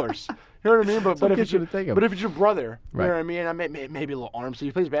 You know what I mean? But if it's your brother, right. You know what I mean? I maybe a little arm sleeve.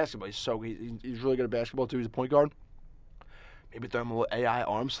 He plays basketball. He's really good at basketball too. He's a point guard. Maybe throw him a little AI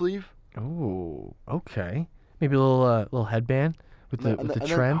arm sleeve. Oh, okay. Maybe a little headband with the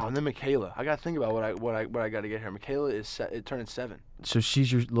trend. And then Michaela. I gotta think about what I gotta get her. Michaela is turning 7. So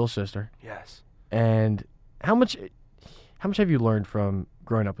she's your little sister. Yes. And how much have you learned from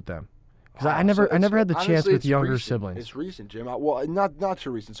growing up with them? Because I never had the chance with younger siblings. It's recent, Jim. Not too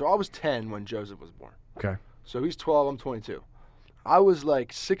recent. So I was 10 when Joseph was born. Okay. So he's 12. I'm 22. I was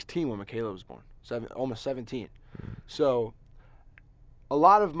 16 when Michaela was born. Almost 17. So. A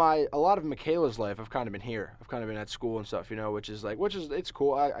lot of Michaela's life, I've kind of been here. I've kind of been at school and stuff, which is it's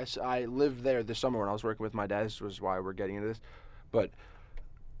cool. I lived there this summer when I was working with my dad. This was why we're getting into this, but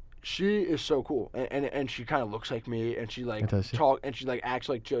She is so cool, and she kind of looks like me, and she like Does she? and she like acts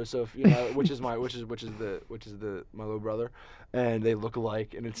like Joseph, which is my my little brother, and they look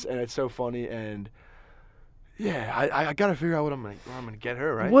alike, and it's so funny, and yeah, I gotta figure out where I'm gonna get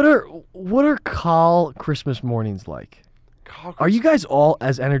her, right? What are Call Christmas mornings like? Are you guys all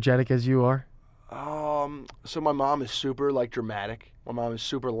as energetic as you are? So my mom is super like dramatic. My mom is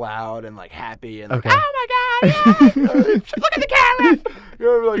super loud and like happy and like, Okay. oh my god, yeah! Look at the camera.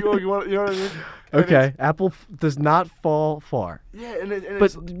 Like, oh, you know what I mean? And Okay, Apple does not fall far, yeah, and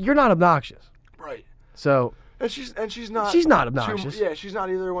but you're not obnoxious, right. So And she's not. she's not obnoxious. Yeah, she's not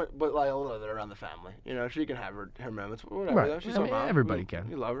either one, but like a little bit around the family. She can have her moments, whatever. Right. She's I mean, our mom. everybody can.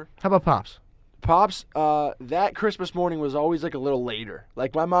 We love her. How about Pops? Pops, that Christmas morning was always like a little later.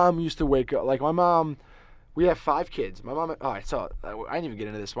 Like my mom used to wake up. Like my mom, we have 5 kids. My mom. All right, so I didn't even get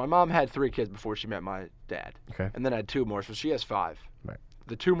into this. My mom had 3 kids before she met my dad. Okay. And then I had 2 more, so she has 5. Right.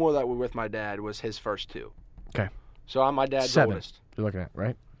 The 2 more that were with my dad was his first 2. Okay. So I'm my dad's 7. oldest. You're looking at,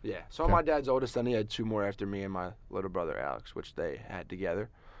 right? Yeah. So Okay. I'm my dad's oldest, and he had 2 more after me and my little brother Alex, which they had together.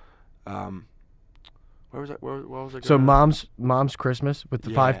 Where was I? Where was I? So going? mom's Christmas with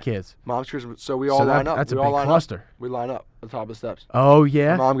the 5 Yeah. kids. Mom's Christmas. So we all line up. That's a we all big line cluster. Up. We line up at the top of the steps. Oh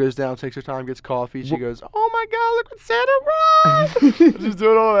yeah. Mom goes down, takes her time, gets coffee. She Wh- goes, "Oh my God, look what Santa brought!" She's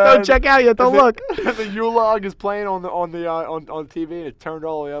doing all that. Don't check out yet. Don't look. And the Yule log is playing on TV, and it's turned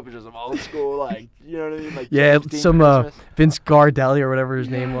all the way up. It's just some old school, like you know what I mean, like Yeah, James Dean some Christmas. Vince Gardelli or whatever his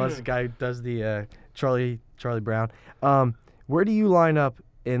name was, Yeah. the guy who does the Charlie Brown. Where do you line up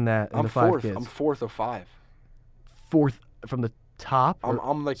in that? In I'm the 5 fourth. kids. I'm 4th of 5. 4th from the top.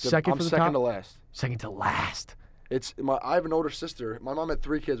 I'm like second I'm from the second top? to last. Second to last. I have an older sister. My mom had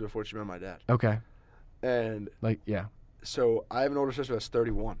 3 kids before she met my dad, Okay. and Yeah. so I have an older sister that's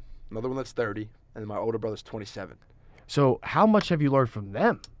 31, another one that's 30, and my older brother's 27. So how much have you learned from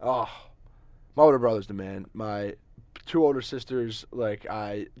them? Oh, my older brother's the man. My 2 older sisters, like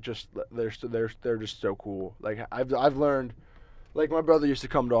they're just so cool. Like I've learned, like my brother used to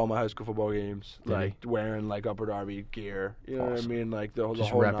come to all my high school football games, Did like wearing like Upper Darby gear. You know Awesome. what I mean? Like the Just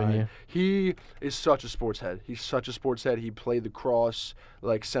whole repping nine. you. He is such a sports head. He's such a sports head. He played the cross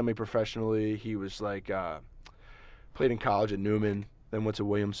like semi-professionally. He was like played in college at Newman, then went to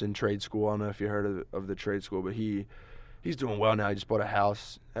Williamson Trade School. I don't know if you heard of the trade school, but he's doing well now. He just bought a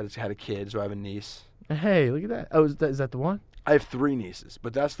house, had a kid, so I have a niece. Hey, look at that. Oh, is that the one? I have 3 nieces,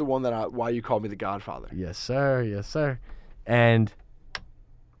 but that's the one why you call me the Godfather. Yes, sir. Yes, sir. And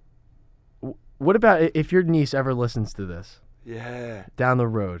what about if your niece ever listens to this Yeah. down the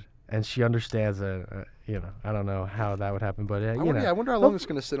road and she understands that? I don't know how that would happen, but I wonder how long it's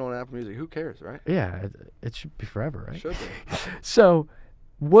gonna sit on Apple Music. Who cares, right? Yeah, it should be forever, right? Should be. So,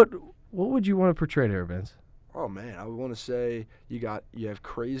 what would you want to portray to her, Vince? Oh man, I would want to say you have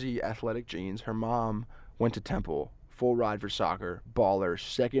crazy athletic genes. Her mom went to Temple, full ride for soccer, baller,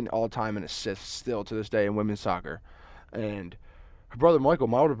 second all time in assists still to this day in women's soccer, and her brother Michael,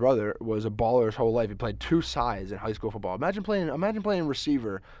 my older brother, was a baller his whole life. He played 2 sides in high school football. Imagine playing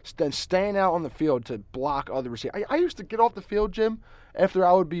receiver, then staying out on the field to block other receivers. I used to get off the field, Jim, after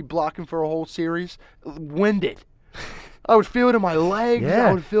I would be blocking for a whole series, winded. I would feel it in my legs. Yeah,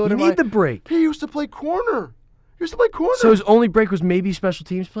 I would feel it you in need the break. He used to play corner. So his only break was maybe special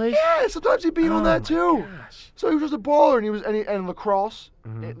teams plays. Yeah, sometimes he'd beat on that too. Gosh. So he was just a baller, and lacrosse.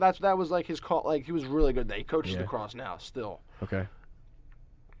 Mhm. That was like his call. Like he was really good. He coaches Yeah. lacrosse now still. Okay.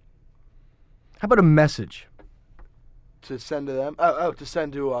 How about a message? To send to them. To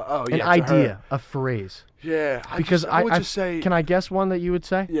send to. An to her. idea, a phrase. Yeah. Because I would just say. Can I guess one that you would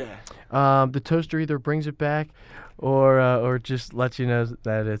say? Yeah. The toaster either brings it back, or just lets you know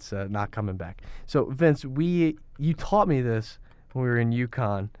that it's not coming back. So Vince, you taught me this when we were in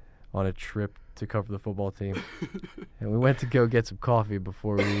Yukon on a trip to cover the football team, and we went to go get some coffee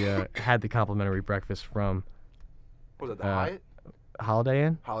before we had the complimentary breakfast from What was that the Hyatt? Holiday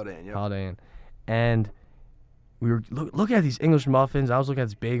Inn. Holiday Inn. Yeah. Holiday Inn, and we were looking at these English muffins. I was looking at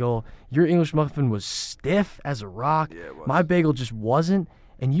this bagel. Your English muffin was stiff as a rock. Yeah, it was. My bagel just wasn't.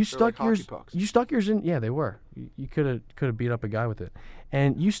 And you stuck like yours. hockey pucks. You stuck yours in. Yeah, they were. You could have beat up a guy with it.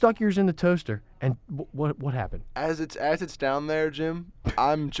 And you stuck yours in the toaster. And what happened? As it's down there, Jim,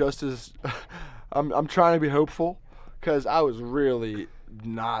 I'm just as I'm trying to be hopeful because I was really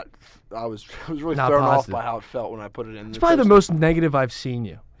not. I was really Not thrown off positive. by how it felt when I put it in. It's probably the most negative I've seen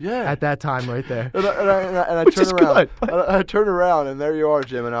you Yeah. at that time right there. And I Which turn is around. good. I turn around and there you are,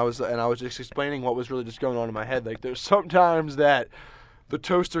 Jim. And I was just explaining what was really just going on in my head. Like there's sometimes that the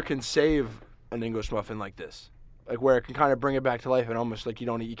toaster can save an English muffin like this, like where it can kind of bring it back to life and almost like you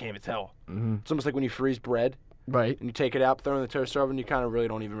can't even tell. Mm-hmm. It's almost like when you freeze bread Right. And you take it out, throw it in the toaster oven, you kind of really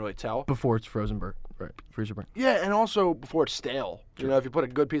don't even really tell. Before it's frozen burnt. Right. Freezer burnt. Yeah, and also before it's stale. You know, if you put a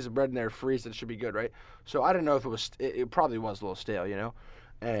good piece of bread in there, freeze it, should be good, right? So I didn't know if it was. It probably was a little stale, you know.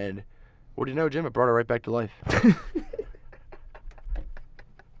 And what do you know, Jim? It brought it right back to life.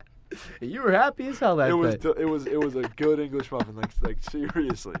 You were happy as hell that day. It was a good English muffin, like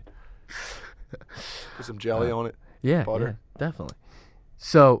seriously. Put some jelly on it. Yeah, butter. Yeah, definitely.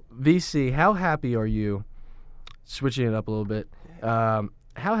 So VC, how happy are you? Switching it up a little bit.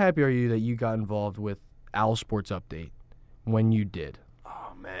 How happy are you that you got involved with Owl Sports Update when you did?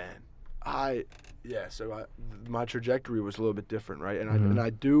 Oh man, my trajectory was a little bit different, right? And I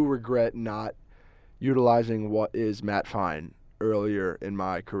do regret not utilizing what is Matt Fine earlier in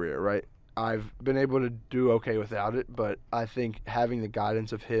my career, right? I've been able to do okay without it, but I think having the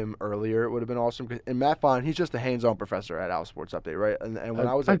guidance of him earlier would have been awesome. And Matt Fine, he's just a hands-on professor at Owl Sports Update, right? And when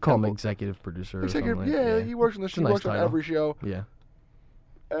I was at I'd call him Temple, executive producer. executive, or something like he works on the show. He works on every show. Yeah.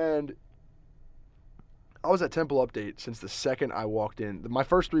 And I was at Temple Update since the second I walked in. My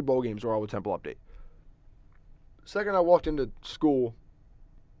first 3 bowl games were all with Temple Update. Second I walked into school,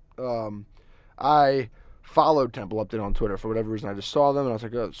 I followed Temple Update on Twitter for whatever reason. I just saw them and I was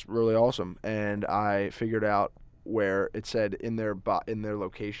like, oh, it's really awesome. And I figured out where it said in their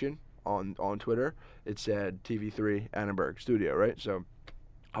location on Twitter, it said TV3 Annenberg Studio, right? So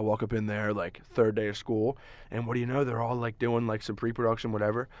I walk up in there like third day of school, and what do you know? They're all like doing like some pre-production,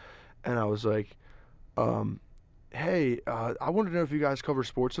 whatever. And I was like, hey, I wanted to know if you guys cover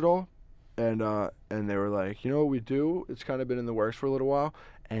sports at all. And they were like, you know what we do? It's kind of been in the works for a little while.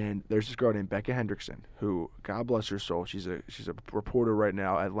 And there's this girl named Becca Hendrickson who, God bless her soul, she's a reporter right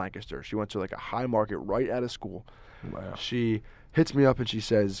now at Lancaster. She went to like a high market right out of school. Wow. She hits me up and she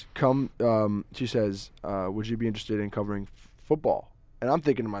says, would you be interested in covering football? And I'm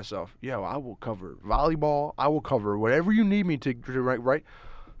thinking to myself, yo, I will cover volleyball. I will cover whatever you need me to write. Right?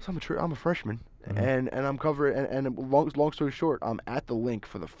 So I'm a freshman. And I'm covering, and long story short, I'm at the link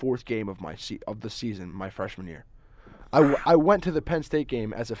for the 4th game of the season, my freshman year. I went to the Penn State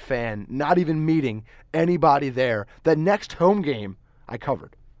game as a fan, not even meeting anybody there. The next home game, I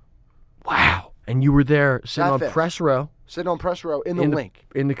covered. Wow. And you were there sitting on press row. Sitting on press row in the link.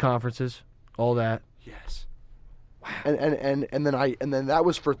 In the conferences, all that. Yes. Wow. And then that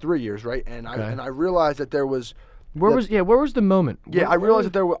was for 3 years, right? And I realized that there was. Where was the moment? Yeah, I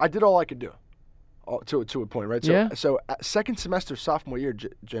realized that I did all I could do. To a point, right? So, yeah. So second semester sophomore year,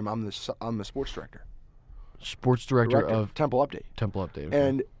 Jim, I'm the sports director. Sports director of Temple Update. Temple Update. Okay.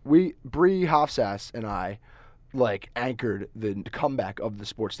 And Bree Hofsass and I, like, anchored the comeback of the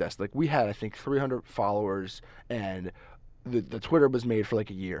sports desk. Like, we had, I think, 300 followers, and the Twitter was made for like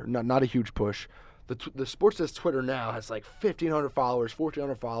a year. Not a huge push. The sports desk Twitter now has like 1,500 followers,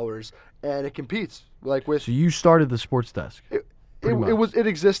 1,400 followers, and it competes like with. So you started the sports desk. It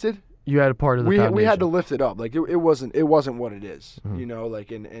existed. You had a part of the foundation. We had to lift it up. Like it wasn't what it is. Mm-hmm. You know,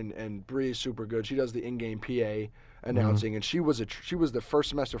 like and Bree is super good. She does the in-game PA announcing, and she was the first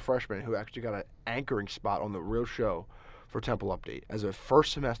semester freshman who actually got an anchoring spot on the real show for Temple Update as a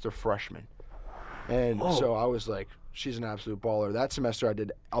first semester freshman. And so I was like, she's an absolute baller. That semester I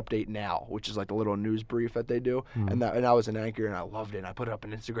did Update Now, which is like the little news brief that they do, and I was an anchor and I loved it. And I put up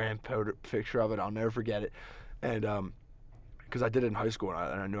an Instagram picture of it. I'll never forget it, and because I did it in high school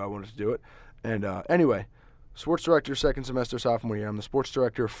and I knew I wanted to do it. And anyway, sports director second semester sophomore year. I'm the sports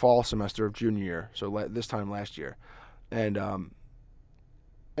director fall semester of junior year. So this time last year, and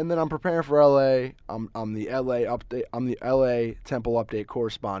then I'm preparing for LA. I'm the LA Update. I'm the LA Temple Update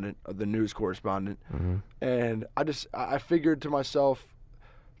correspondent, the news correspondent. Mm-hmm. And I figured to myself,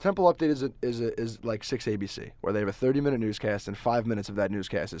 Temple Update is like 6 ABC, where they have a 30-minute newscast and 5 minutes of that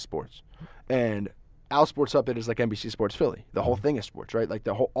newscast is sports. And Owl Sports Update is like NBC Sports Philly. The whole thing is sports, right? Like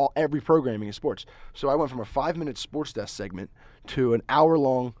every programming is sports. So I went from a 5-minute sports desk segment to an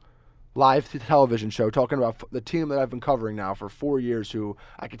hour-long live television show talking about the team that I've been covering now for 4 years, who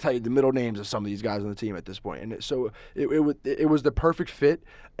I can tell you the middle names of some of these guys on the team at this point. And so it was the perfect fit,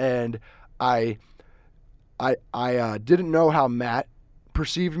 and I didn't know how Matt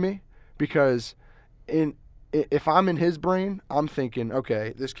perceived me, because if I'm in his brain, I'm thinking,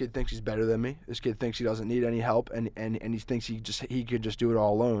 okay, this kid thinks he's better than me. This kid thinks he doesn't need any help, and he thinks he could just do it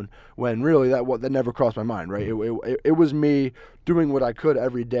all alone. When really that never crossed my mind, right? It was me doing what I could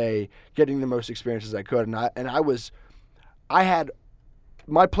every day, getting the most experiences I could, my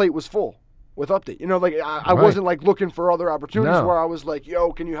plate was full with Update. You know, like I wasn't like looking for other opportunities where I was like,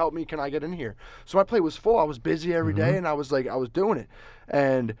 yo, can you help me? Can I get in here? So my plate was full. I was busy every day, and I was doing it.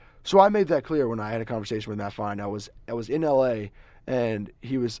 And so I made that clear when I had a conversation with Matt Fine. I was in LA, And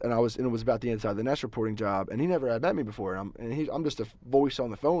it was about the Inside the Nest reporting job, and he never had met me before. I'm just a voice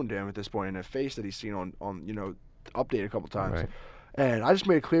on the phone to him at this point, and a face that he's seen on update a couple times. Right. And I just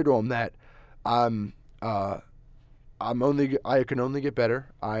made it clear to him that I can only get better.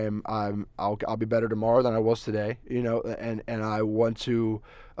 I'll be better tomorrow than I was today. And I want to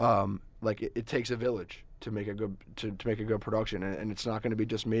it takes a village to make a good production, and it's not going to be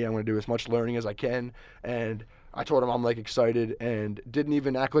just me. I'm going to do as much learning as I can. And I told him I'm excited, and didn't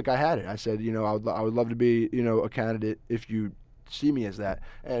even act like I had it. I said, I would love to be a candidate if you see me as that.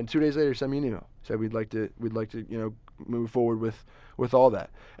 And 2 days later, he sent me an email. Said we'd like to move forward with all that.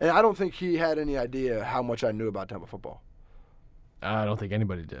 And I don't think he had any idea how much I knew about Temple football. I don't think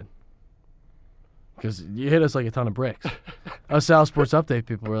anybody did. Because you hit us like a ton of bricks. Us South Sports Update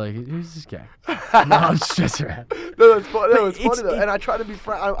people were like, who's this guy? No, I'm just around. No, it's funny though. And I try to be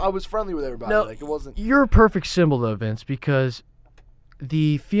I was friendly with everybody. No, it wasn't. You're a perfect symbol though, Vince, because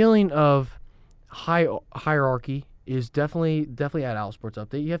the feeling of hierarchy is definitely at Al Sports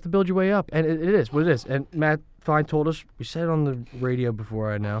Update. You have to build your way up, and it is what it is. And Matt Fine told us, we said it on the radio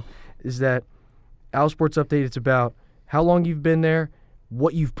before is that Al Sports Update, it's about how long you've been there,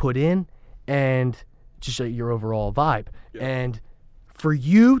 what you've put in, and just your overall vibe. Yeah. And for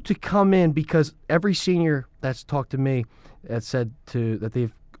you to come in, because every senior that's talked to me that said that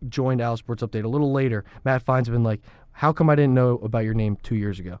they've joined Al Sports Update a little later, Matt Fine's been like, how come I didn't know about your name 2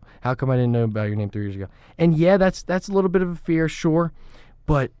 years ago? How come I didn't know about your name 3 years ago? And yeah, that's a little bit of a fear, sure,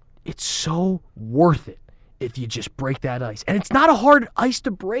 but it's so worth it if you just break that ice. And it's not a hard ice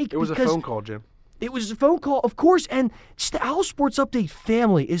to break. It was a phone call, Jim. It was a phone call, of course, and just the Al Sports Update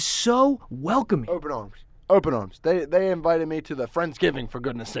family is so welcoming. Open arms. They invited me to the Friendsgiving, for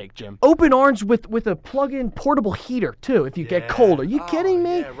goodness sake, Jim. Open arms with a plug-in portable heater too, if you get cold. Are you kidding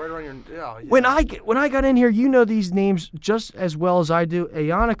me? Yeah, right around your. Oh, yeah. When I got in here, you know these names just as well as I do.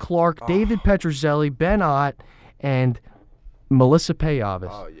 Ayanna Clark, David Petrozelli, Ben Ott, and Melissa Payavis.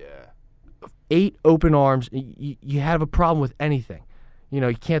 Oh yeah. 8 open arms. You have a problem with anything.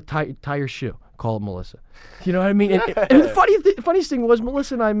 You can't tie your shoe. Call it Melissa. You know what I mean? And the funniest thing was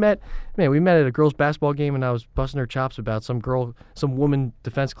Melissa and I met. Man, we met at a girls' basketball game, and I was busting her chops about some woman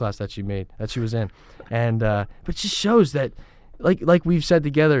defense class that she was in, and but it just shows that, like we've said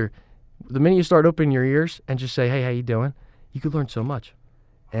together, the minute you start opening your ears and just say, "Hey, how you doing?" you could learn so much,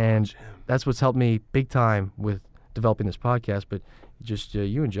 and that's what's helped me big time with developing this podcast. But just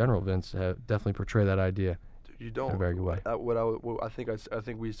you in general, Vince, have definitely portray that idea. You don't. In a very good way. I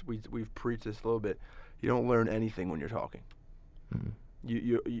think we've preached this a little bit. You don't learn anything when you're talking. Mm-hmm.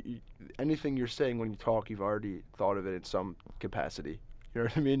 You anything you're saying when you talk, you've already thought of it in some capacity. You know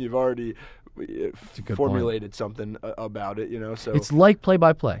what I mean? You've already formulated something about it. So it's like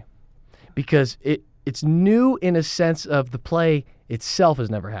play-by-play, because it's new in a sense of the play itself has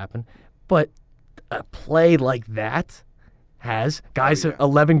never happened, but a play like that. Guys,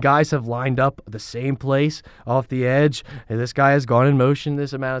 11 guys have lined up the same place off the edge, and this guy has gone in motion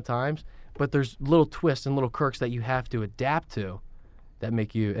this amount of times. But there's little twists and little quirks that you have to adapt to that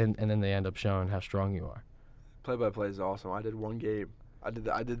make you, and then they end up showing how strong you are. Play-by-play is awesome. I did one game. I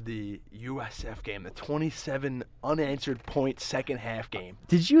did the USF game, the 27 unanswered point second half game.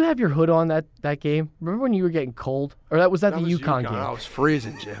 Did you have your hood on that game? Remember when you were getting cold? Or was that the UConn game? I was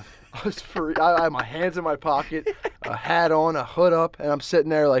freezing, Jim. I had my hands in my pocket, a hat on, a hood up, and I'm sitting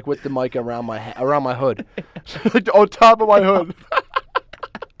there with the mic around my hood, on top of my hood.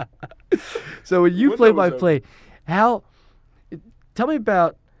 So when you play-by-play, tell me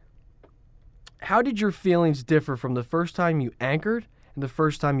about how did your feelings differ from the first time you anchored and the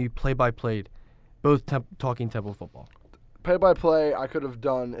first time you play-by-played, both talking Temple football? Play-by-play I could have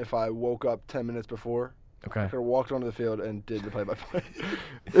done if I woke up 10 minutes before. Okay. I could have walked onto the field and did the play-by-play.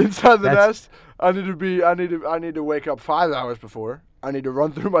 Inside the Nest, I need to wake up 5 hours before. I need to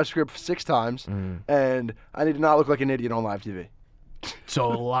run through my script 6 times, and I need to not look like an idiot on live TV.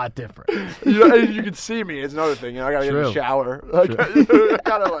 So a lot different. You can see me. It's another thing. I gotta get in the shower. I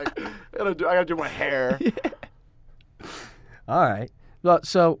gotta do my hair. Yeah. All right. Well,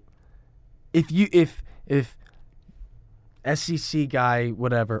 so if SEC guy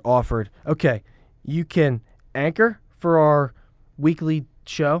whatever offered, okay, you can anchor for our weekly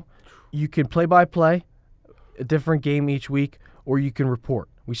show, you can play-by-play a different game each week, or you can report.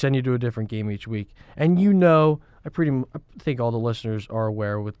 We send you to a different game each week, and I think all the listeners are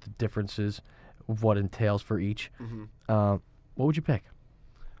aware with the differences of what entails for each. Mm-hmm. What would you pick?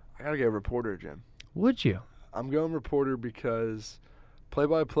 I gotta get a reporter, Jim. Would you? I'm going reporter because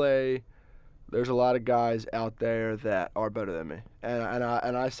play-by-play, There's a lot of guys out there that are better than me, and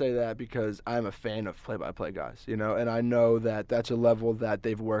I say that because I'm a fan of play-by-play guys, and I know that that's a level that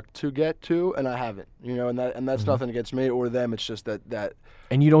they've worked to get to, and I haven't, and that's nothing against me or them. It's just that.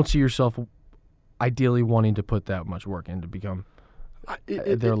 And you don't see yourself ideally wanting to put that much work in to become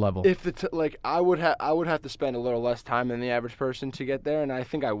their level. If it's like I would have to spend a little less time than the average person to get there, and I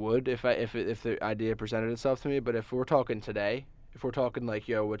think I would if the idea presented itself to me. But if we're talking today. If we're talking like,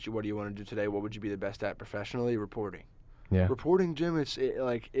 what do you want to do today? What would you be the best at professionally? Reporting. Yeah. Reporting, Jim.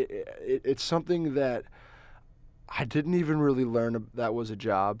 It's something that I didn't even really learn that was a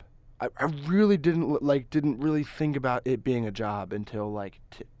job. I really didn't really think about it being a job until like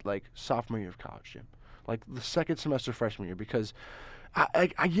sophomore year of college, Jim. Like the second semester freshman year, because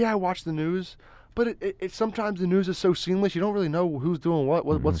I watch the news. But it sometimes the news is so seamless, you don't really know who's doing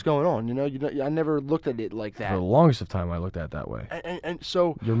what's going on. I never looked at it like that. For the longest of time, I looked at it that way. And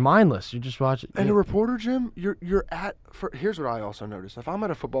so you're mindless. You just watch it. And a reporter, Jim, you're at. Here's what I also noticed: if I'm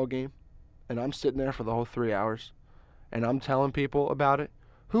at a football game, and I'm sitting there for the whole 3 hours, and I'm telling people about it,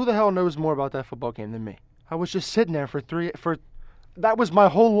 who the hell knows more about that football game than me? I was just sitting there that was my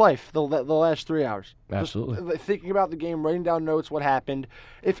whole life, the last 3 hours. Absolutely. Just thinking about the game, writing down notes, what happened.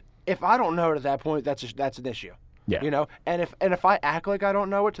 If I don't know it at that point, that's an issue. Yeah. And if I act like I don't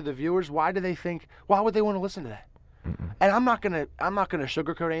know it to the viewers, why would they want to listen to that? And I'm not gonna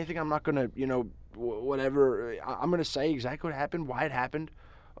sugarcoat anything. I'm not gonna whatever. I'm gonna say exactly what happened, why it happened.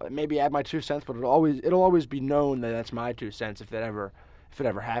 Maybe add my 2 cents, but it'll always be known that that's my 2 cents if it ever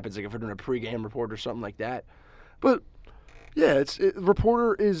happens. Like if we're doing a pregame report or something like that. But yeah,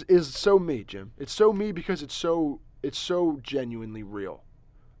 reporter is so me, Jim. It's so me because it's so genuinely real.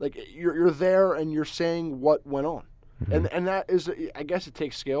 Like you're there and you're saying what went on, and that is, I guess it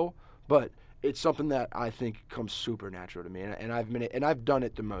takes skill, but it's something that I think comes super natural to me, and I've done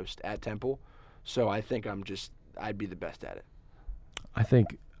it the most at Temple, so I think I'd be the best at it. I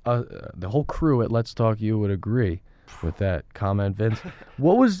think the whole crew at Let's Talk You would agree with that comment, Vince.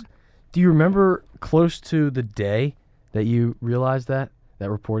 Do you remember close to the day that you realized that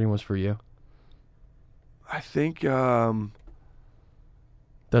reporting was for you? I think.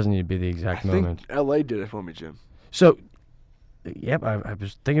 Doesn't need to be the exact moment. I think L.A. did it for me, Jim. So, yep, I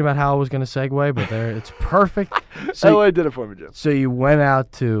was thinking about how I was going to segue, but it's perfect. So L.A. did it for me, Jim. So you went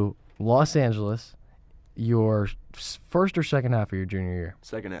out to Los Angeles your first or second half of your junior year?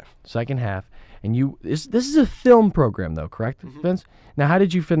 Second half. Second half. And this is a film program, though, correct, Vince? Now, how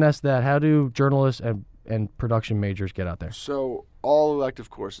did you finesse that? How do journalists and production majors get out there? So all elective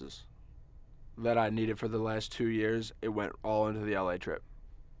courses that I needed for the last 2 years, it went all into the L.A. trip.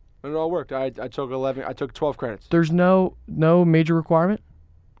 And it all worked. I took 12 credits. There's no major requirement?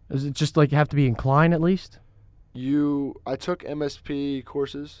 Is it just like you have to be inclined at least? I took MSP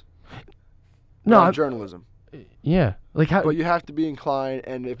courses. No, journalism. Yeah. Like how? But you have to be inclined,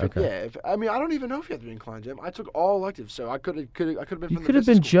 and I don't even know if you have to be inclined, Jim. I took all electives, so I could have been. You could have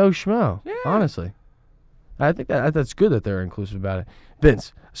been Joe Schmo. Yeah. Honestly, I think that's good that they're inclusive about it.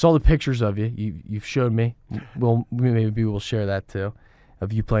 Vince, I saw the pictures of you. You've showed me. Maybe we'll share that too.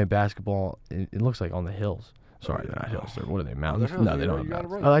 Of you playing basketball, it looks like on the hills. Sorry, they're not hills. What are they, mountains? No, they don't have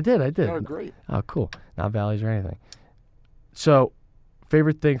mountains. Right. Oh, I did. You got it great. Oh, cool. Not valleys or anything. So,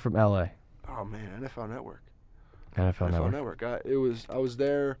 favorite thing from LA? Oh man, NFL Network. NFL Network. I was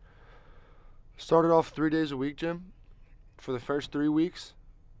there. Started off 3 days a week, Jim. For the first 3 weeks,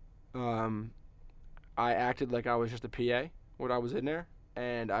 I acted like I was just a PA when I was in there,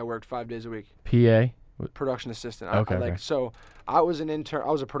 and I worked 5 days a week. PA. Production assistant. Okay. So I was an intern. I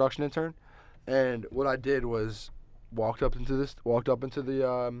was a production intern, and what I did was walked up into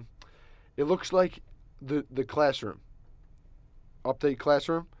the. It looks like the classroom. Update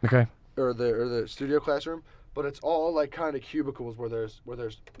classroom. Okay. Or the studio classroom, but it's all like kind of cubicles where there's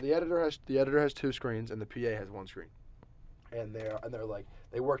the editor has 2 screens and the PA has 1 screen, and they're like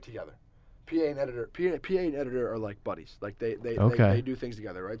they work together. PA and editor are like buddies. Like they do things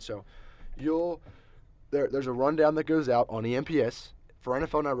together, right? So there's a rundown that goes out on EMPS. For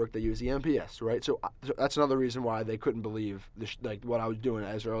NFL Network, they use EMPS, right? So that's another reason why they couldn't believe what I was doing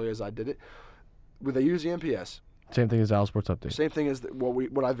as early as I did it. They use EMPS. Same thing as Al Sports Update. Same thing as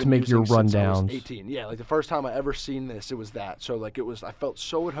what I've been to make using your since I rundowns. was 18. Yeah, like the first time I ever seen this, it was that. So like I felt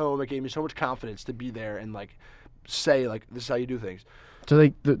so at home. It gave me so much confidence to be there and like say like this is how you do things. So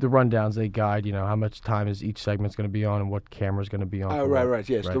the rundowns, they guide, how much time is each segment's going to be on and what camera's going to be on. Right.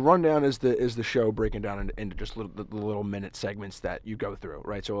 Yes, right. The rundown is the show breaking down into just the little minute segments that you go through,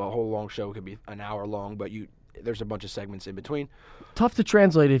 right? So a whole long show could be an hour long, but there's a bunch of segments in between. Tough to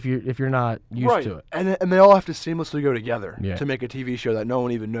translate if you're not used to it. And they all have to seamlessly go together Yeah. to make a TV show that no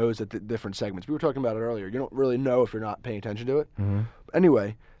one even knows that the different segments. We were talking about it earlier. You don't really know if you're not paying attention to it. Mm-hmm.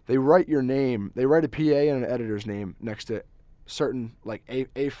 Anyway, they write your name. They write a PA and an editor's name next to certain, like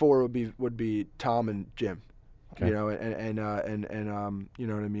A4 would be Tom and Jim. Okay. You know, and you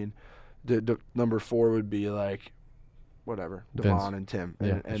know what I mean. The number 4 would be like, whatever, Devon and Tim,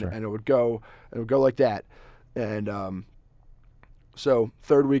 and it would go like that, and so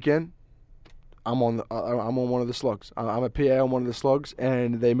third weekend, I'm on one of the slugs. I'm a PA on one of the slugs,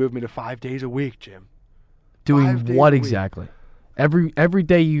 and they moved me to 5 days a week, Jim. Doing what exactly? Every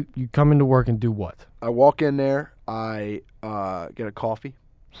day you come into work and do what? I walk in there, I get a coffee.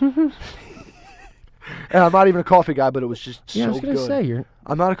 And I'm not even a coffee guy, but it was just so good. I was gonna say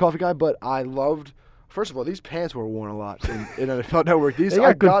I'm not a coffee guy, but I loved. First of all, these pants were worn a lot in NFL Network. These they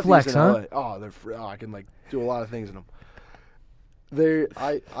got good got flex, these in huh? LA. Oh, they're I can like do a lot of things in them.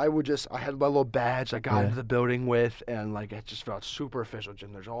 I had my little badge I got into the building with, and like it just felt super official,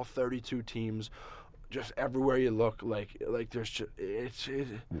 Jim. There's all 32 teams, just everywhere you look. Like there's just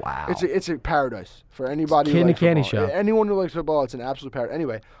wow. It's a paradise for anybody. Kid in who a likes candy football. shop. Anyone who likes football, it's an absolute paradise.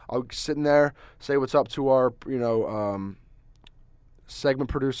 Anyway, I'll sit in there, say what's up to our segment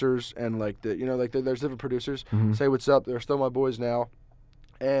producers, and like there's different producers. Mm-hmm. Say what's up. They're still my boys now.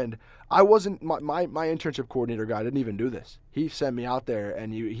 And I wasn't my internship coordinator guy didn't even do this. He sent me out there,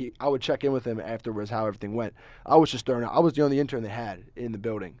 and I would check in with him afterwards how everything went. I was just I was the only intern they had in the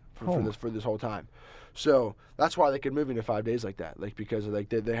building for this whole time. So that's why they could move me to 5 days like that, like because like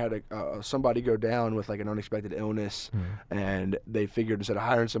they had somebody go down with like an unexpected illness, and they figured instead of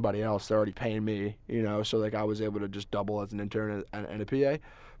hiring somebody else, they're already paying me, so like I was able to just double as an intern and a PA.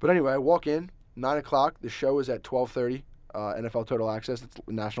 But anyway, I walk in 9 o'clock. The show is at 12:30. NFL Total Access, it's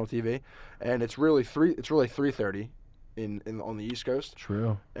national TV, and it's really 3:30 in on the East Coast.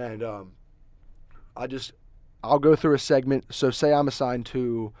 True. And I'll go through a segment. So say I'm assigned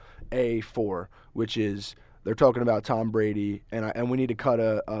to A4, which is they're talking about Tom Brady, and we need to cut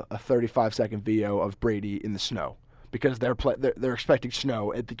a 35-second video of Brady in the snow because they're expecting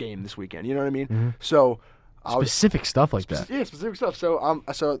snow at the game this weekend. You know what I mean? Mm-hmm. So specific stuff like that. Yeah, specific stuff. So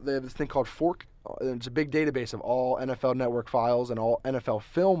so they have this thing called Fork. It's a big database of all NFL Network files and all NFL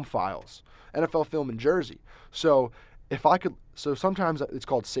film files, NFL film in Jersey. So sometimes it's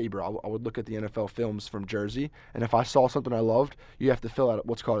called Sabre. I would look at the NFL films from Jersey, and if I saw something I loved, you have to fill out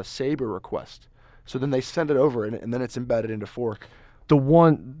what's called a Sabre request. So then they send it over, and then it's embedded into Fork. The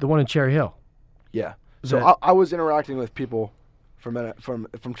one in Cherry Hill. Yeah. So I was interacting with people from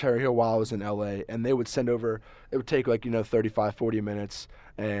Cherry Hill while I was in LA, and they would send over. It would take 35, 40 minutes,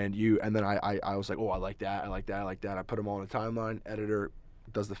 and then I was like, oh, I like that. I put them all on a timeline. Editor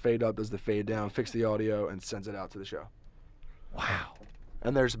does the fade up, does the fade down, fix the audio, and sends it out to the show. Wow.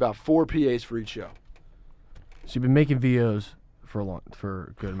 And there's about 4 PAs for each show. So you've been making VOs for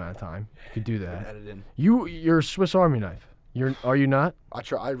a good amount of time. You could do that. Editing. You're a Swiss Army knife. Are you not?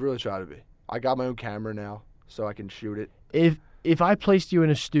 I really try to be. I got my own camera now, so I can shoot it. If I placed you in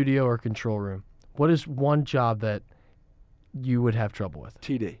a studio or control room, what is one job that you would have trouble with?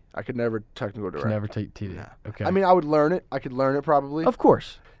 TD. I could never technical direct. Never take TD. Nah. Okay. I mean, I would learn it. I could learn it probably. Of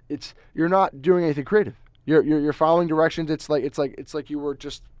course. You're not doing anything creative. You're following directions. It's like you were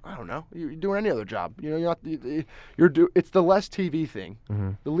just, I don't know, you're doing any other job. It's the less TV thing,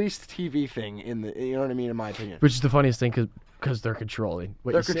 the least TV thing you know what I mean, in my opinion. Which is the funniest thing because they're controlling.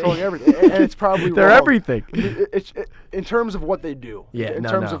 They're controlling everything, and it's probably they're wrong. Everything. It's in terms of what they do. Yeah. In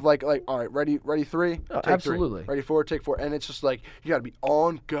terms of like all right, ready 3, take absolutely. 3. Ready 4, take 4, and it's just like you got to be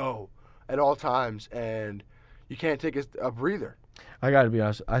on go at all times, and you can't take a breather. I got to be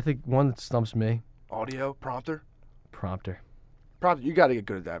honest. I think one that stumps me. Audio prompter. You got to get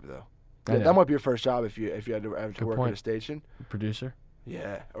good at that though. That might be your first job if you had to work at a station. Producer.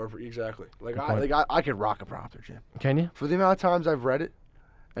 Yeah, exactly. I could rock a prompter, Jim. Can you? For the amount of times I've read it,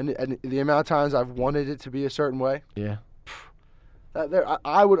 and the amount of times I've wanted it to be a certain way. Yeah.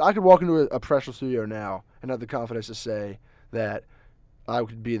 I could walk into a professional studio now and have the confidence to say that I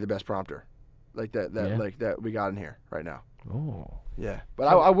could be the best prompter, like that we got in here right now. Oh. Yeah, but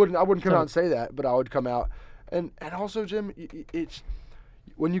I wouldn't come out and say that, but I would come out and also, Jim, it's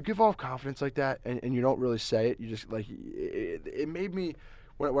when you give off confidence like that and you don't really say it, you just like it made me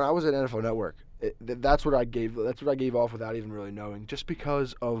when I was at NFL Network. That's what I gave off without even really knowing, just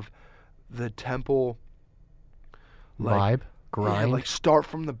because of the Temple vibe, grind, yeah, start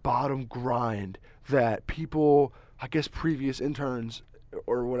from the bottom grind that people, I guess previous interns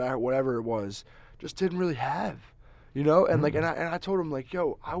or whatever it was, just didn't really have. And and I told him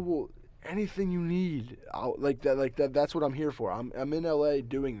yo, I will anything you need, like that. That's what I'm here for. I'm in LA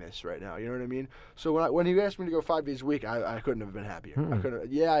doing this right now. You know what I mean? So when he asked me to go 5 days a week, I couldn't have been happier. I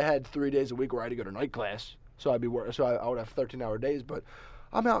couldn't. Yeah, I had 3 days a week where I had to go to night class, so I'd be so I would have 13-hour days. But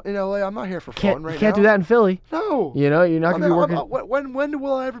I'm out in LA. I'm not here for fun right now. You can't do that in Philly. No. You know, you're not going to be working. When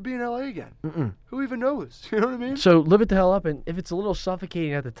will I ever be in LA again? Who even knows? You know what I mean? So live it the hell up, and if it's a little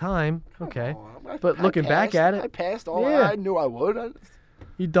suffocating at the time, okay. But looking back at it. I passed all I knew I would.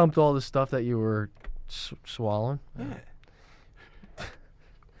 You dumped all the stuff that you were swallowing. Yeah.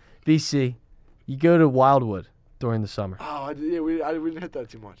 VC, you go to Wildwood during the summer. Oh, we didn't hit that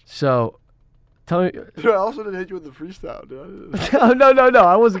too much. So, tell me. Dude, I also didn't hit you with the freestyle, dude. No.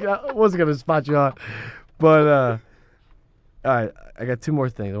 I wasn't gonna spot you on, but all right. I got two more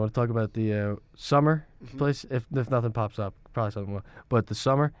things. I want to talk about the summer place. If nothing pops up, probably something will. But the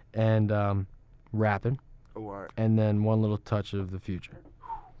summer and rapping. Oh, all right. And then one little touch of the future.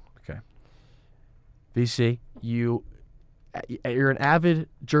 Okay. VC, you're an avid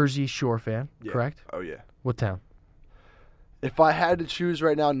Jersey Shore fan, correct? Oh, yeah. What town? If I had to choose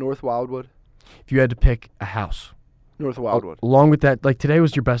right now, North Wildwood. If you had to pick a house. North Wildwood. Along with that, like today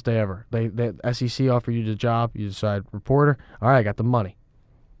was your best day ever. The SEC offered you the job. You decide reporter. All right, I got the money.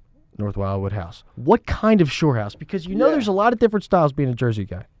 North Wildwood house. What kind of shore house? Because you know there's a lot of different styles being a Jersey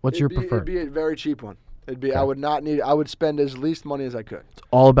guy. What's your preferred? It'd be a very cheap one. It'd be. Okay. I would spend as least money as I could. It's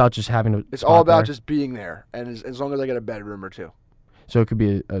all about just having a. It's all about just being there, and as long as I get a bedroom or two. So it could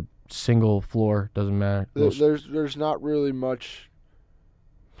be a single floor. Doesn't matter. There's not really much,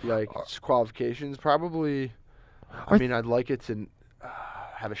 like qualifications. Probably. I'd like it to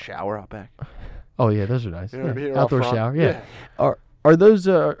have a shower out back. Oh yeah, those are nice. You know what I mean? Outdoor shower. Yeah. Are those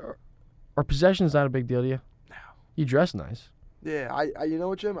are possessions not a big deal to you? No. You dress nice. Yeah, I you know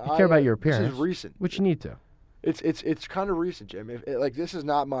what, Jim? You care about your appearance. This is recent. Which you need to. It's kind of recent, Jim. This is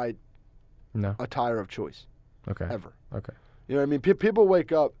not my attire of choice. Okay. Ever. Okay. You know what I mean? People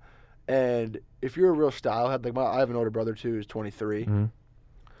wake up, and if you're a real style head, like I have an older brother too, who's 23,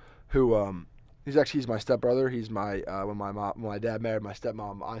 who he's my stepbrother. He's my when my dad married my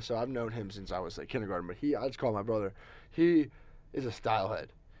stepmom. So I've known him since I was like kindergarten. But I just call him my brother. He is a style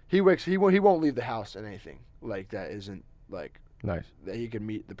head. He won't leave the house in anything like that isn't like. Nice. That he can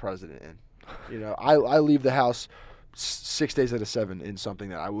meet the president in. You know, I leave the house 6 days out of 7 in something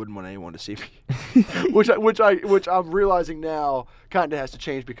that I wouldn't want anyone to see me. which I'm realizing now kind of has to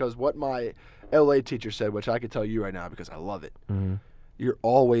change because what my LA teacher said, which I could tell you right now because I love it. You're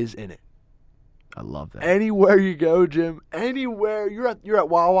always in it. I love that. Anywhere you go, Jim, anywhere you're at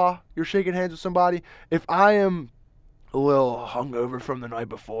Wawa, you're shaking hands with somebody. If I am a little hungover from the night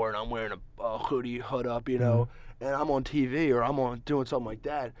before and I'm wearing a hood up, you know, and I'm on TV or I'm doing something like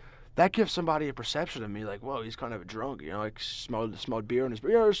that, that gives somebody a perception of me like, whoa, he's kind of a drunk, you know, like smelled beer in his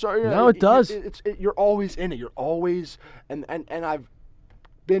beer. No, it does. You're always in it. You're always, and I've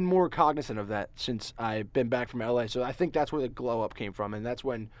been more cognizant of that since I've been back from LA. So I think that's where the glow up came from, and that's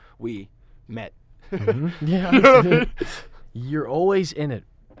when we met. Yeah, you know what I mean? You're always in it.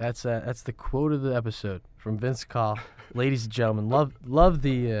 That's the quote of the episode from Vince Coll. Ladies and gentlemen, love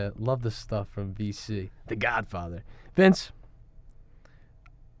the stuff from VC, the Godfather. Vince,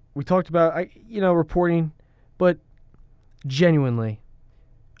 we talked about reporting, but genuinely,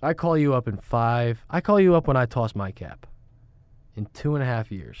 I call you up in 5. I call you up when I toss my cap in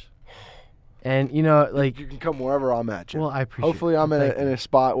 2.5 years. And, you can come wherever I'm at, Jim. Well, I appreciate it. Hopefully I'm in a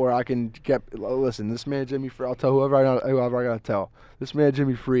spot where I can listen, this man, Jimmy Freeze, I'll tell whoever I got to tell. This man,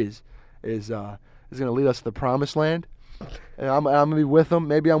 Jimmy Freeze, is going to lead us to the promised land. And I'm going to be with him.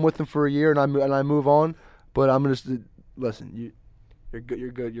 Maybe I'm with him for a year and I move on. But I'm going to listen, you're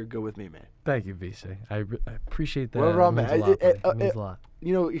good. You're good with me, man. Thank you, VC. I appreciate that. Wherever I'm at. It means a lot.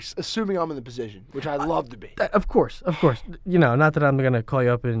 You know, assuming I'm in the position, which I'd love to be. Of course. You know, not that I'm going to call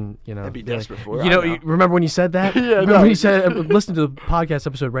you up and, I'd be desperate for it. You know, remember when you said that? When you said, listen to the podcast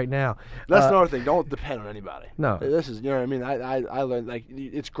episode right now. That's another thing. Don't depend on anybody. No. This is, you know what I mean? I learned, like,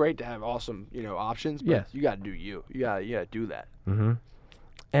 it's great to have awesome, options, but you got to do you. You got to do that. Mm-hmm.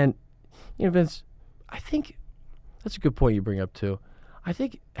 And, Vince, I think that's a good point you bring up, too. I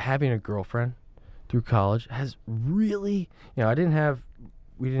think having a girlfriend through college has really,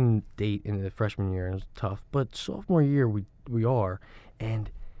 we didn't date in the freshman year, and it was tough, but sophomore year we are,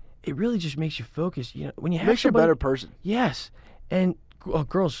 and it really just makes you focus. When you have makes you a better person. Yes, and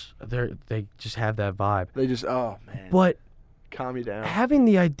girls, they just have that vibe. They just, oh man. But calm you down. Having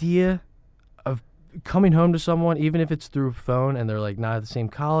the idea of coming home to someone, even if it's through phone and they're like not at the same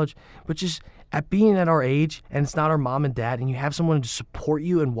college, but just at being at our age, and it's not our mom and dad, and you have someone to support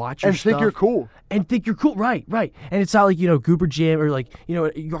you and watch your and stuff. think you're cool. And think you're cool. Right. And it's not like, Goober Jam or like,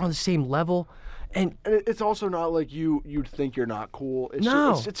 you're on the same level. And it's also not like you'd think you're not cool.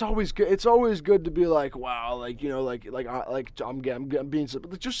 It's always good. It's always good to be like, wow, like I'm being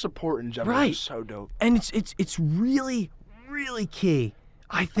just support in general. Right. Is so dope. And it's really, really key,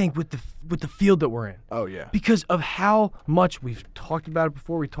 I think, with the field that we're in. Oh yeah. Because of how much we've talked about it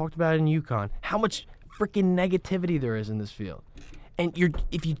before. We talked about it in UConn. How much freaking negativity there is in this field, and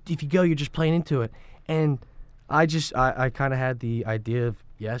if you go, you're just playing into it. And I kind of had the idea of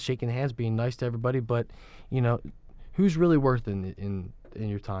shaking hands, being nice to everybody, but who's really worth in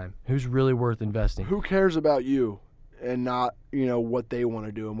your time? Who's really worth investing? Who cares about you and not what they want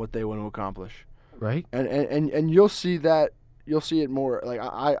to do and what they want to accomplish? Right. And you'll see that. You'll see it more. Like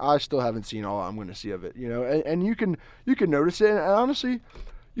I still haven't seen all I'm going to see of it. And you can notice it. And honestly,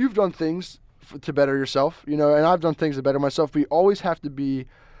 you've done things to better yourself. And I've done things to better myself. But you always have to be.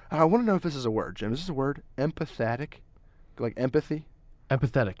 I want to know if this is a word, Jim. Is this a word? Empathetic, like empathy.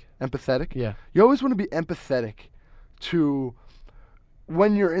 Empathetic. Yeah. You always want to be empathetic to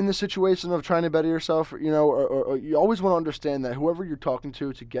when you're in the situation of trying to better yourself. Or you always want to understand that whoever you're talking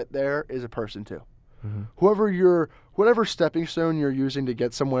to get there is a person too. Mm-hmm. Whatever stepping stone you're using to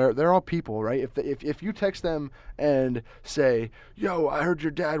get somewhere, they're all people, right? If you text them and say, "Yo, I heard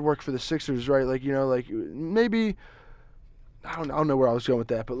your dad worked for the Sixers," right? Like maybe I don't know where I was going with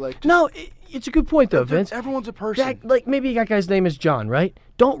that, but it's a good point though, Vince. Everyone's a person. Maybe that guy's name is John, right?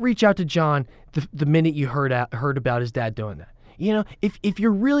 Don't reach out to John the minute you heard about his dad doing that. If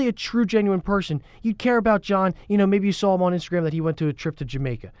you're really a true, genuine person, you'd care about John. Maybe you saw him on Instagram that he went to a trip to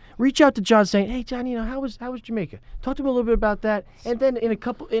Jamaica. Reach out to John saying, "Hey, John, how was Jamaica?" Talk to him a little bit about that, and then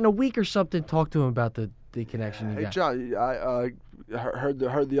in a week or something, talk to him about the connection you got. Hey, John, I heard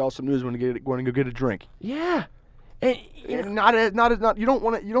the awesome news when to go get a drink. Yeah. And you don't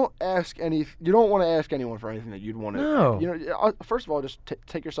want to ask anyone for anything that you'd want to. No. First of all, just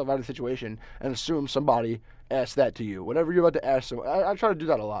take yourself out of the situation and assume somebody asked that to you. Whatever you're about to ask someone, I try to do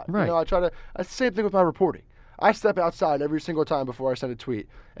that a lot. Right. It's the same thing with my reporting. I step outside every single time before I send a tweet.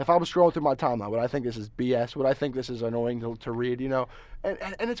 If I was scrolling through my timeline, would I think this is BS? Would I think this is annoying to read? And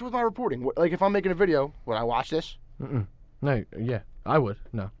it's with my reporting. Like if I'm making a video, would I watch this? No. Yeah, I would.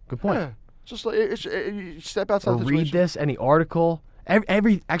 No. Good point. Yeah. Just like you step outside or the read this, any article.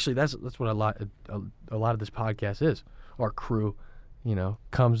 Actually, that's what a lot of this podcast is. Our crew,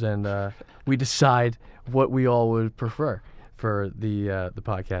 comes and we decide what we all would prefer for the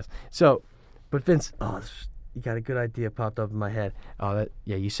podcast. So, but Vince, you got a good idea popped up in my head.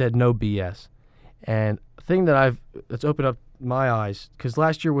 You said no BS, and a thing that's opened up my eyes, because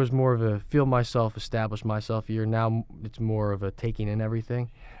last year was more of a feel myself, establish myself year. Now it's more of a taking in everything,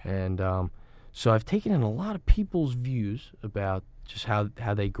 and so I've taken in a lot of people's views about just how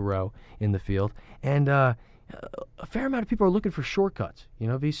they grow in the field, and a fair amount of people are looking for shortcuts.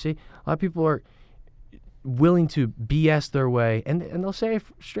 VC, a lot of people are willing to BS their way, and they'll say it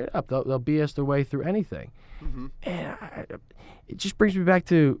straight up, they'll BS their way through anything. Mm-hmm. And it just brings me back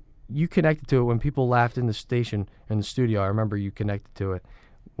to, you connected to it when people laughed in the station, in the studio. I remember you connected to it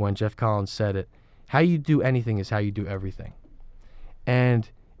when Jeff Collins said it. How you do anything is how you do everything. And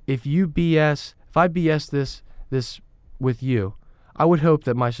if I BS this with you, I would hope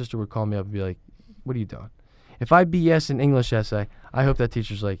that my sister would call me up and be like, "What are you doing?" If I BS an English essay, I hope that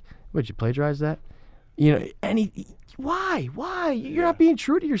teacher's like, "Would you plagiarize that?" Why? You're not being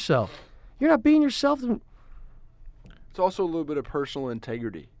true to yourself. You're not being yourself. It's also a little bit of personal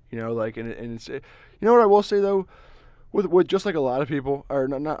integrity, and it's, what I will say though, with just like a lot of people, or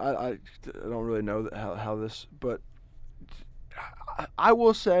not I don't really know how this, but I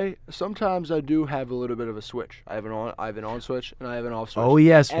will say sometimes I do have a little bit of a switch. I have an on switch and I have an off switch. Oh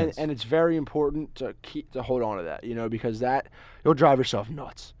yes, and it's very important to hold on to that, because that you'll drive yourself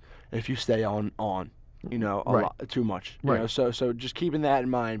nuts if you stay on. A lot too much. Right. So just keeping that in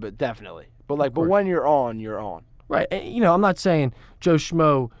mind, but definitely. But when you're on, you're on. Right. And, I'm not saying Joe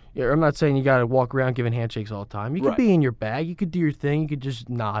Schmo, I'm not saying you got to walk around giving handshakes all the time. You could be in your bag. You could do your thing. You could just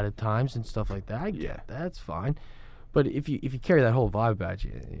nod at times and stuff like that. I get that. That's fine. But if you carry that whole vibe about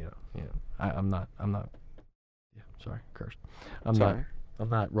you, I'm not. Yeah, sorry, cursed. I'm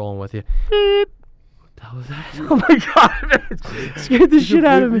not rolling with you. Beep. What the hell was that? Oh my God, man. Scared the shit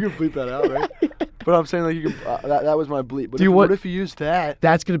out of me. You can bleep that out, right? But I'm saying you can. That was my bleep. But what if you use that?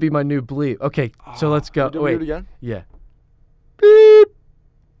 That's gonna be my new bleep. Okay, so let's go. Do it again? Yeah. Beep.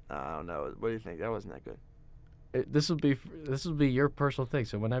 I don't know. What do you think? That wasn't that good. This will be your personal thing.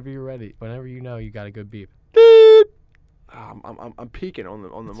 So whenever you're ready, whenever you know you got a good beep. Beep. I'm peeking on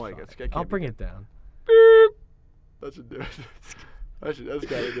the mic. I'll bring it down. Beep. That should do it. That's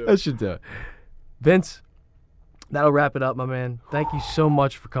gotta do it. That should do it. Vince, that'll wrap it up, my man. Thank you so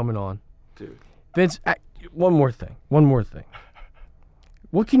much for coming on. Dude. Vince, one more thing.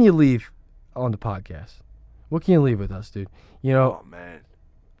 What can you leave on the podcast? What can you leave with us, dude? You know, oh man,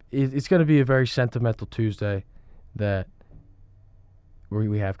 it's going to be a very sentimental Tuesday that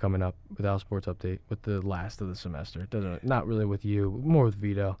we have coming up with our sports update with the last of the semester. Not really with you, more with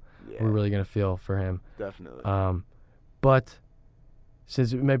Vito. Yeah. We're really going to feel for him. Definitely. But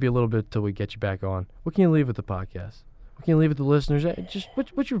since it may be a little bit till we get you back on, what can you leave with the podcast? What can you leave with the listeners? Just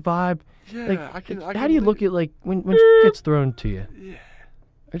what's your vibe? Yeah, like, how do you look at like when shit gets thrown to you? Yeah.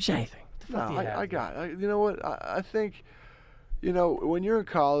 Or just anything. No, I got it. You know what? I think, you know, when you're in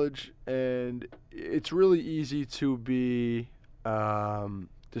college and it's really easy to be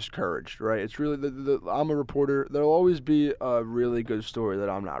discouraged, right? It's really I'm a reporter. There'll always be a really good story that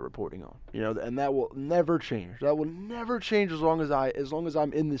I'm not reporting on, you know, and that will never change. That will never change as long as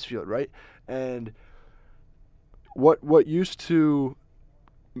I'm in this field, right? And what used to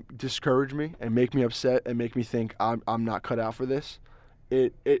discourage me and make me upset and make me think I'm not cut out for this,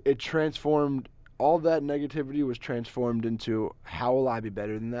 it transformed. All that negativity was transformed into how will I be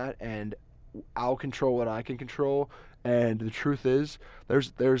better than that, and I'll control what I can control. And the truth is,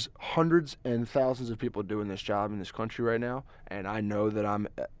 there's hundreds and thousands of people doing this job in this country right now, and I know that I'm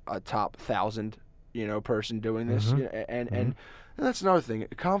a top 1,000, you know, person doing this. Mm-hmm. You know, and that's another thing.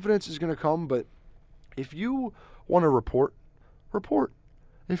 Confidence is going to come, but if you want to report.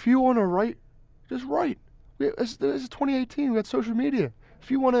 If you want to write, just write. This is 2018. We got social media. If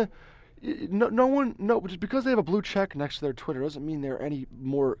you want to, just because they have a blue check next to their Twitter doesn't mean they're any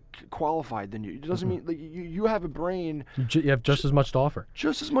more qualified than you. It doesn't mean like you have a brain. You have just as much to offer.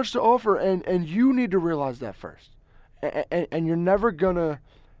 Just as much to offer, and you need to realize that first. And you're never gonna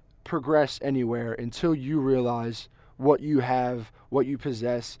progress anywhere until you realize what you have, what you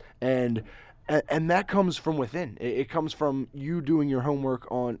possess, and that comes from within. It comes from you doing your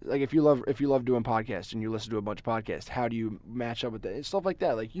homework on, like, if you love doing podcasts and you listen to a bunch of podcasts, how do you match up with that? And stuff like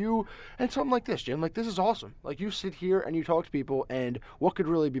that. Like and something like this, Jim. Like, this is awesome. Like, you sit here and you talk to people, and what could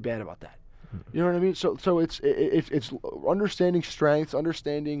really be bad about that? You know what I mean? So it's understanding strengths,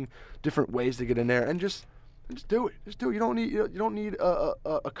 understanding different ways to get in there, and just do it. Just do it. You don't need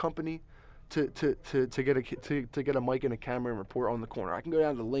a company to get a mic and a camera and report on the corner. I can go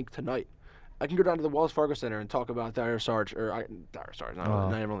down to the link tonight. I can go down to the Wells Fargo Center and talk about Dyer Sarge, not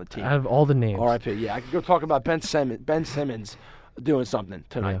even on the team. I have all the names. R.I.P. Yeah, I can go talk about Ben Simmons doing something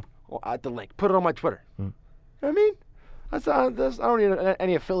tonight at the link. Put it on my Twitter. You know what I mean? I don't need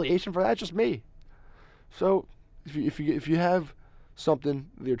any affiliation for that. It's just me. So if you have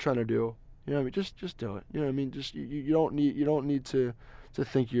something that you're trying to do, you know what I mean, just do it. You know what I mean? Just you don't need to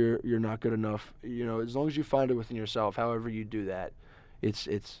think you're not good enough. You know, as long as you find it within yourself, however you do that, it's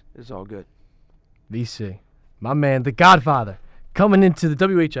all good. VC, my man, the Godfather, coming into the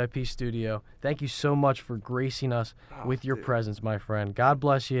WHIP studio. Thank you so much for gracing us with your presence, my friend. God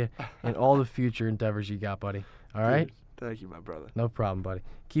bless you and all the future endeavors you got, buddy. All right? Thank you, my brother. No problem, buddy.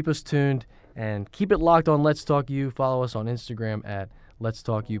 Keep us tuned and keep it locked on Let's Talk You. Follow us on Instagram at Let's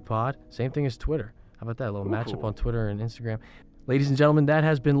Talk You Pod. Same thing as Twitter. How about that? A little matchup on Twitter and Instagram. Ladies and gentlemen, that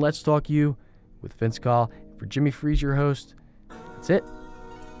has been Let's Talk You with Vince Call. For Jimmy Freeze, your host, that's it.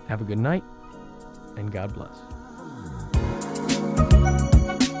 Have a good night, and God bless.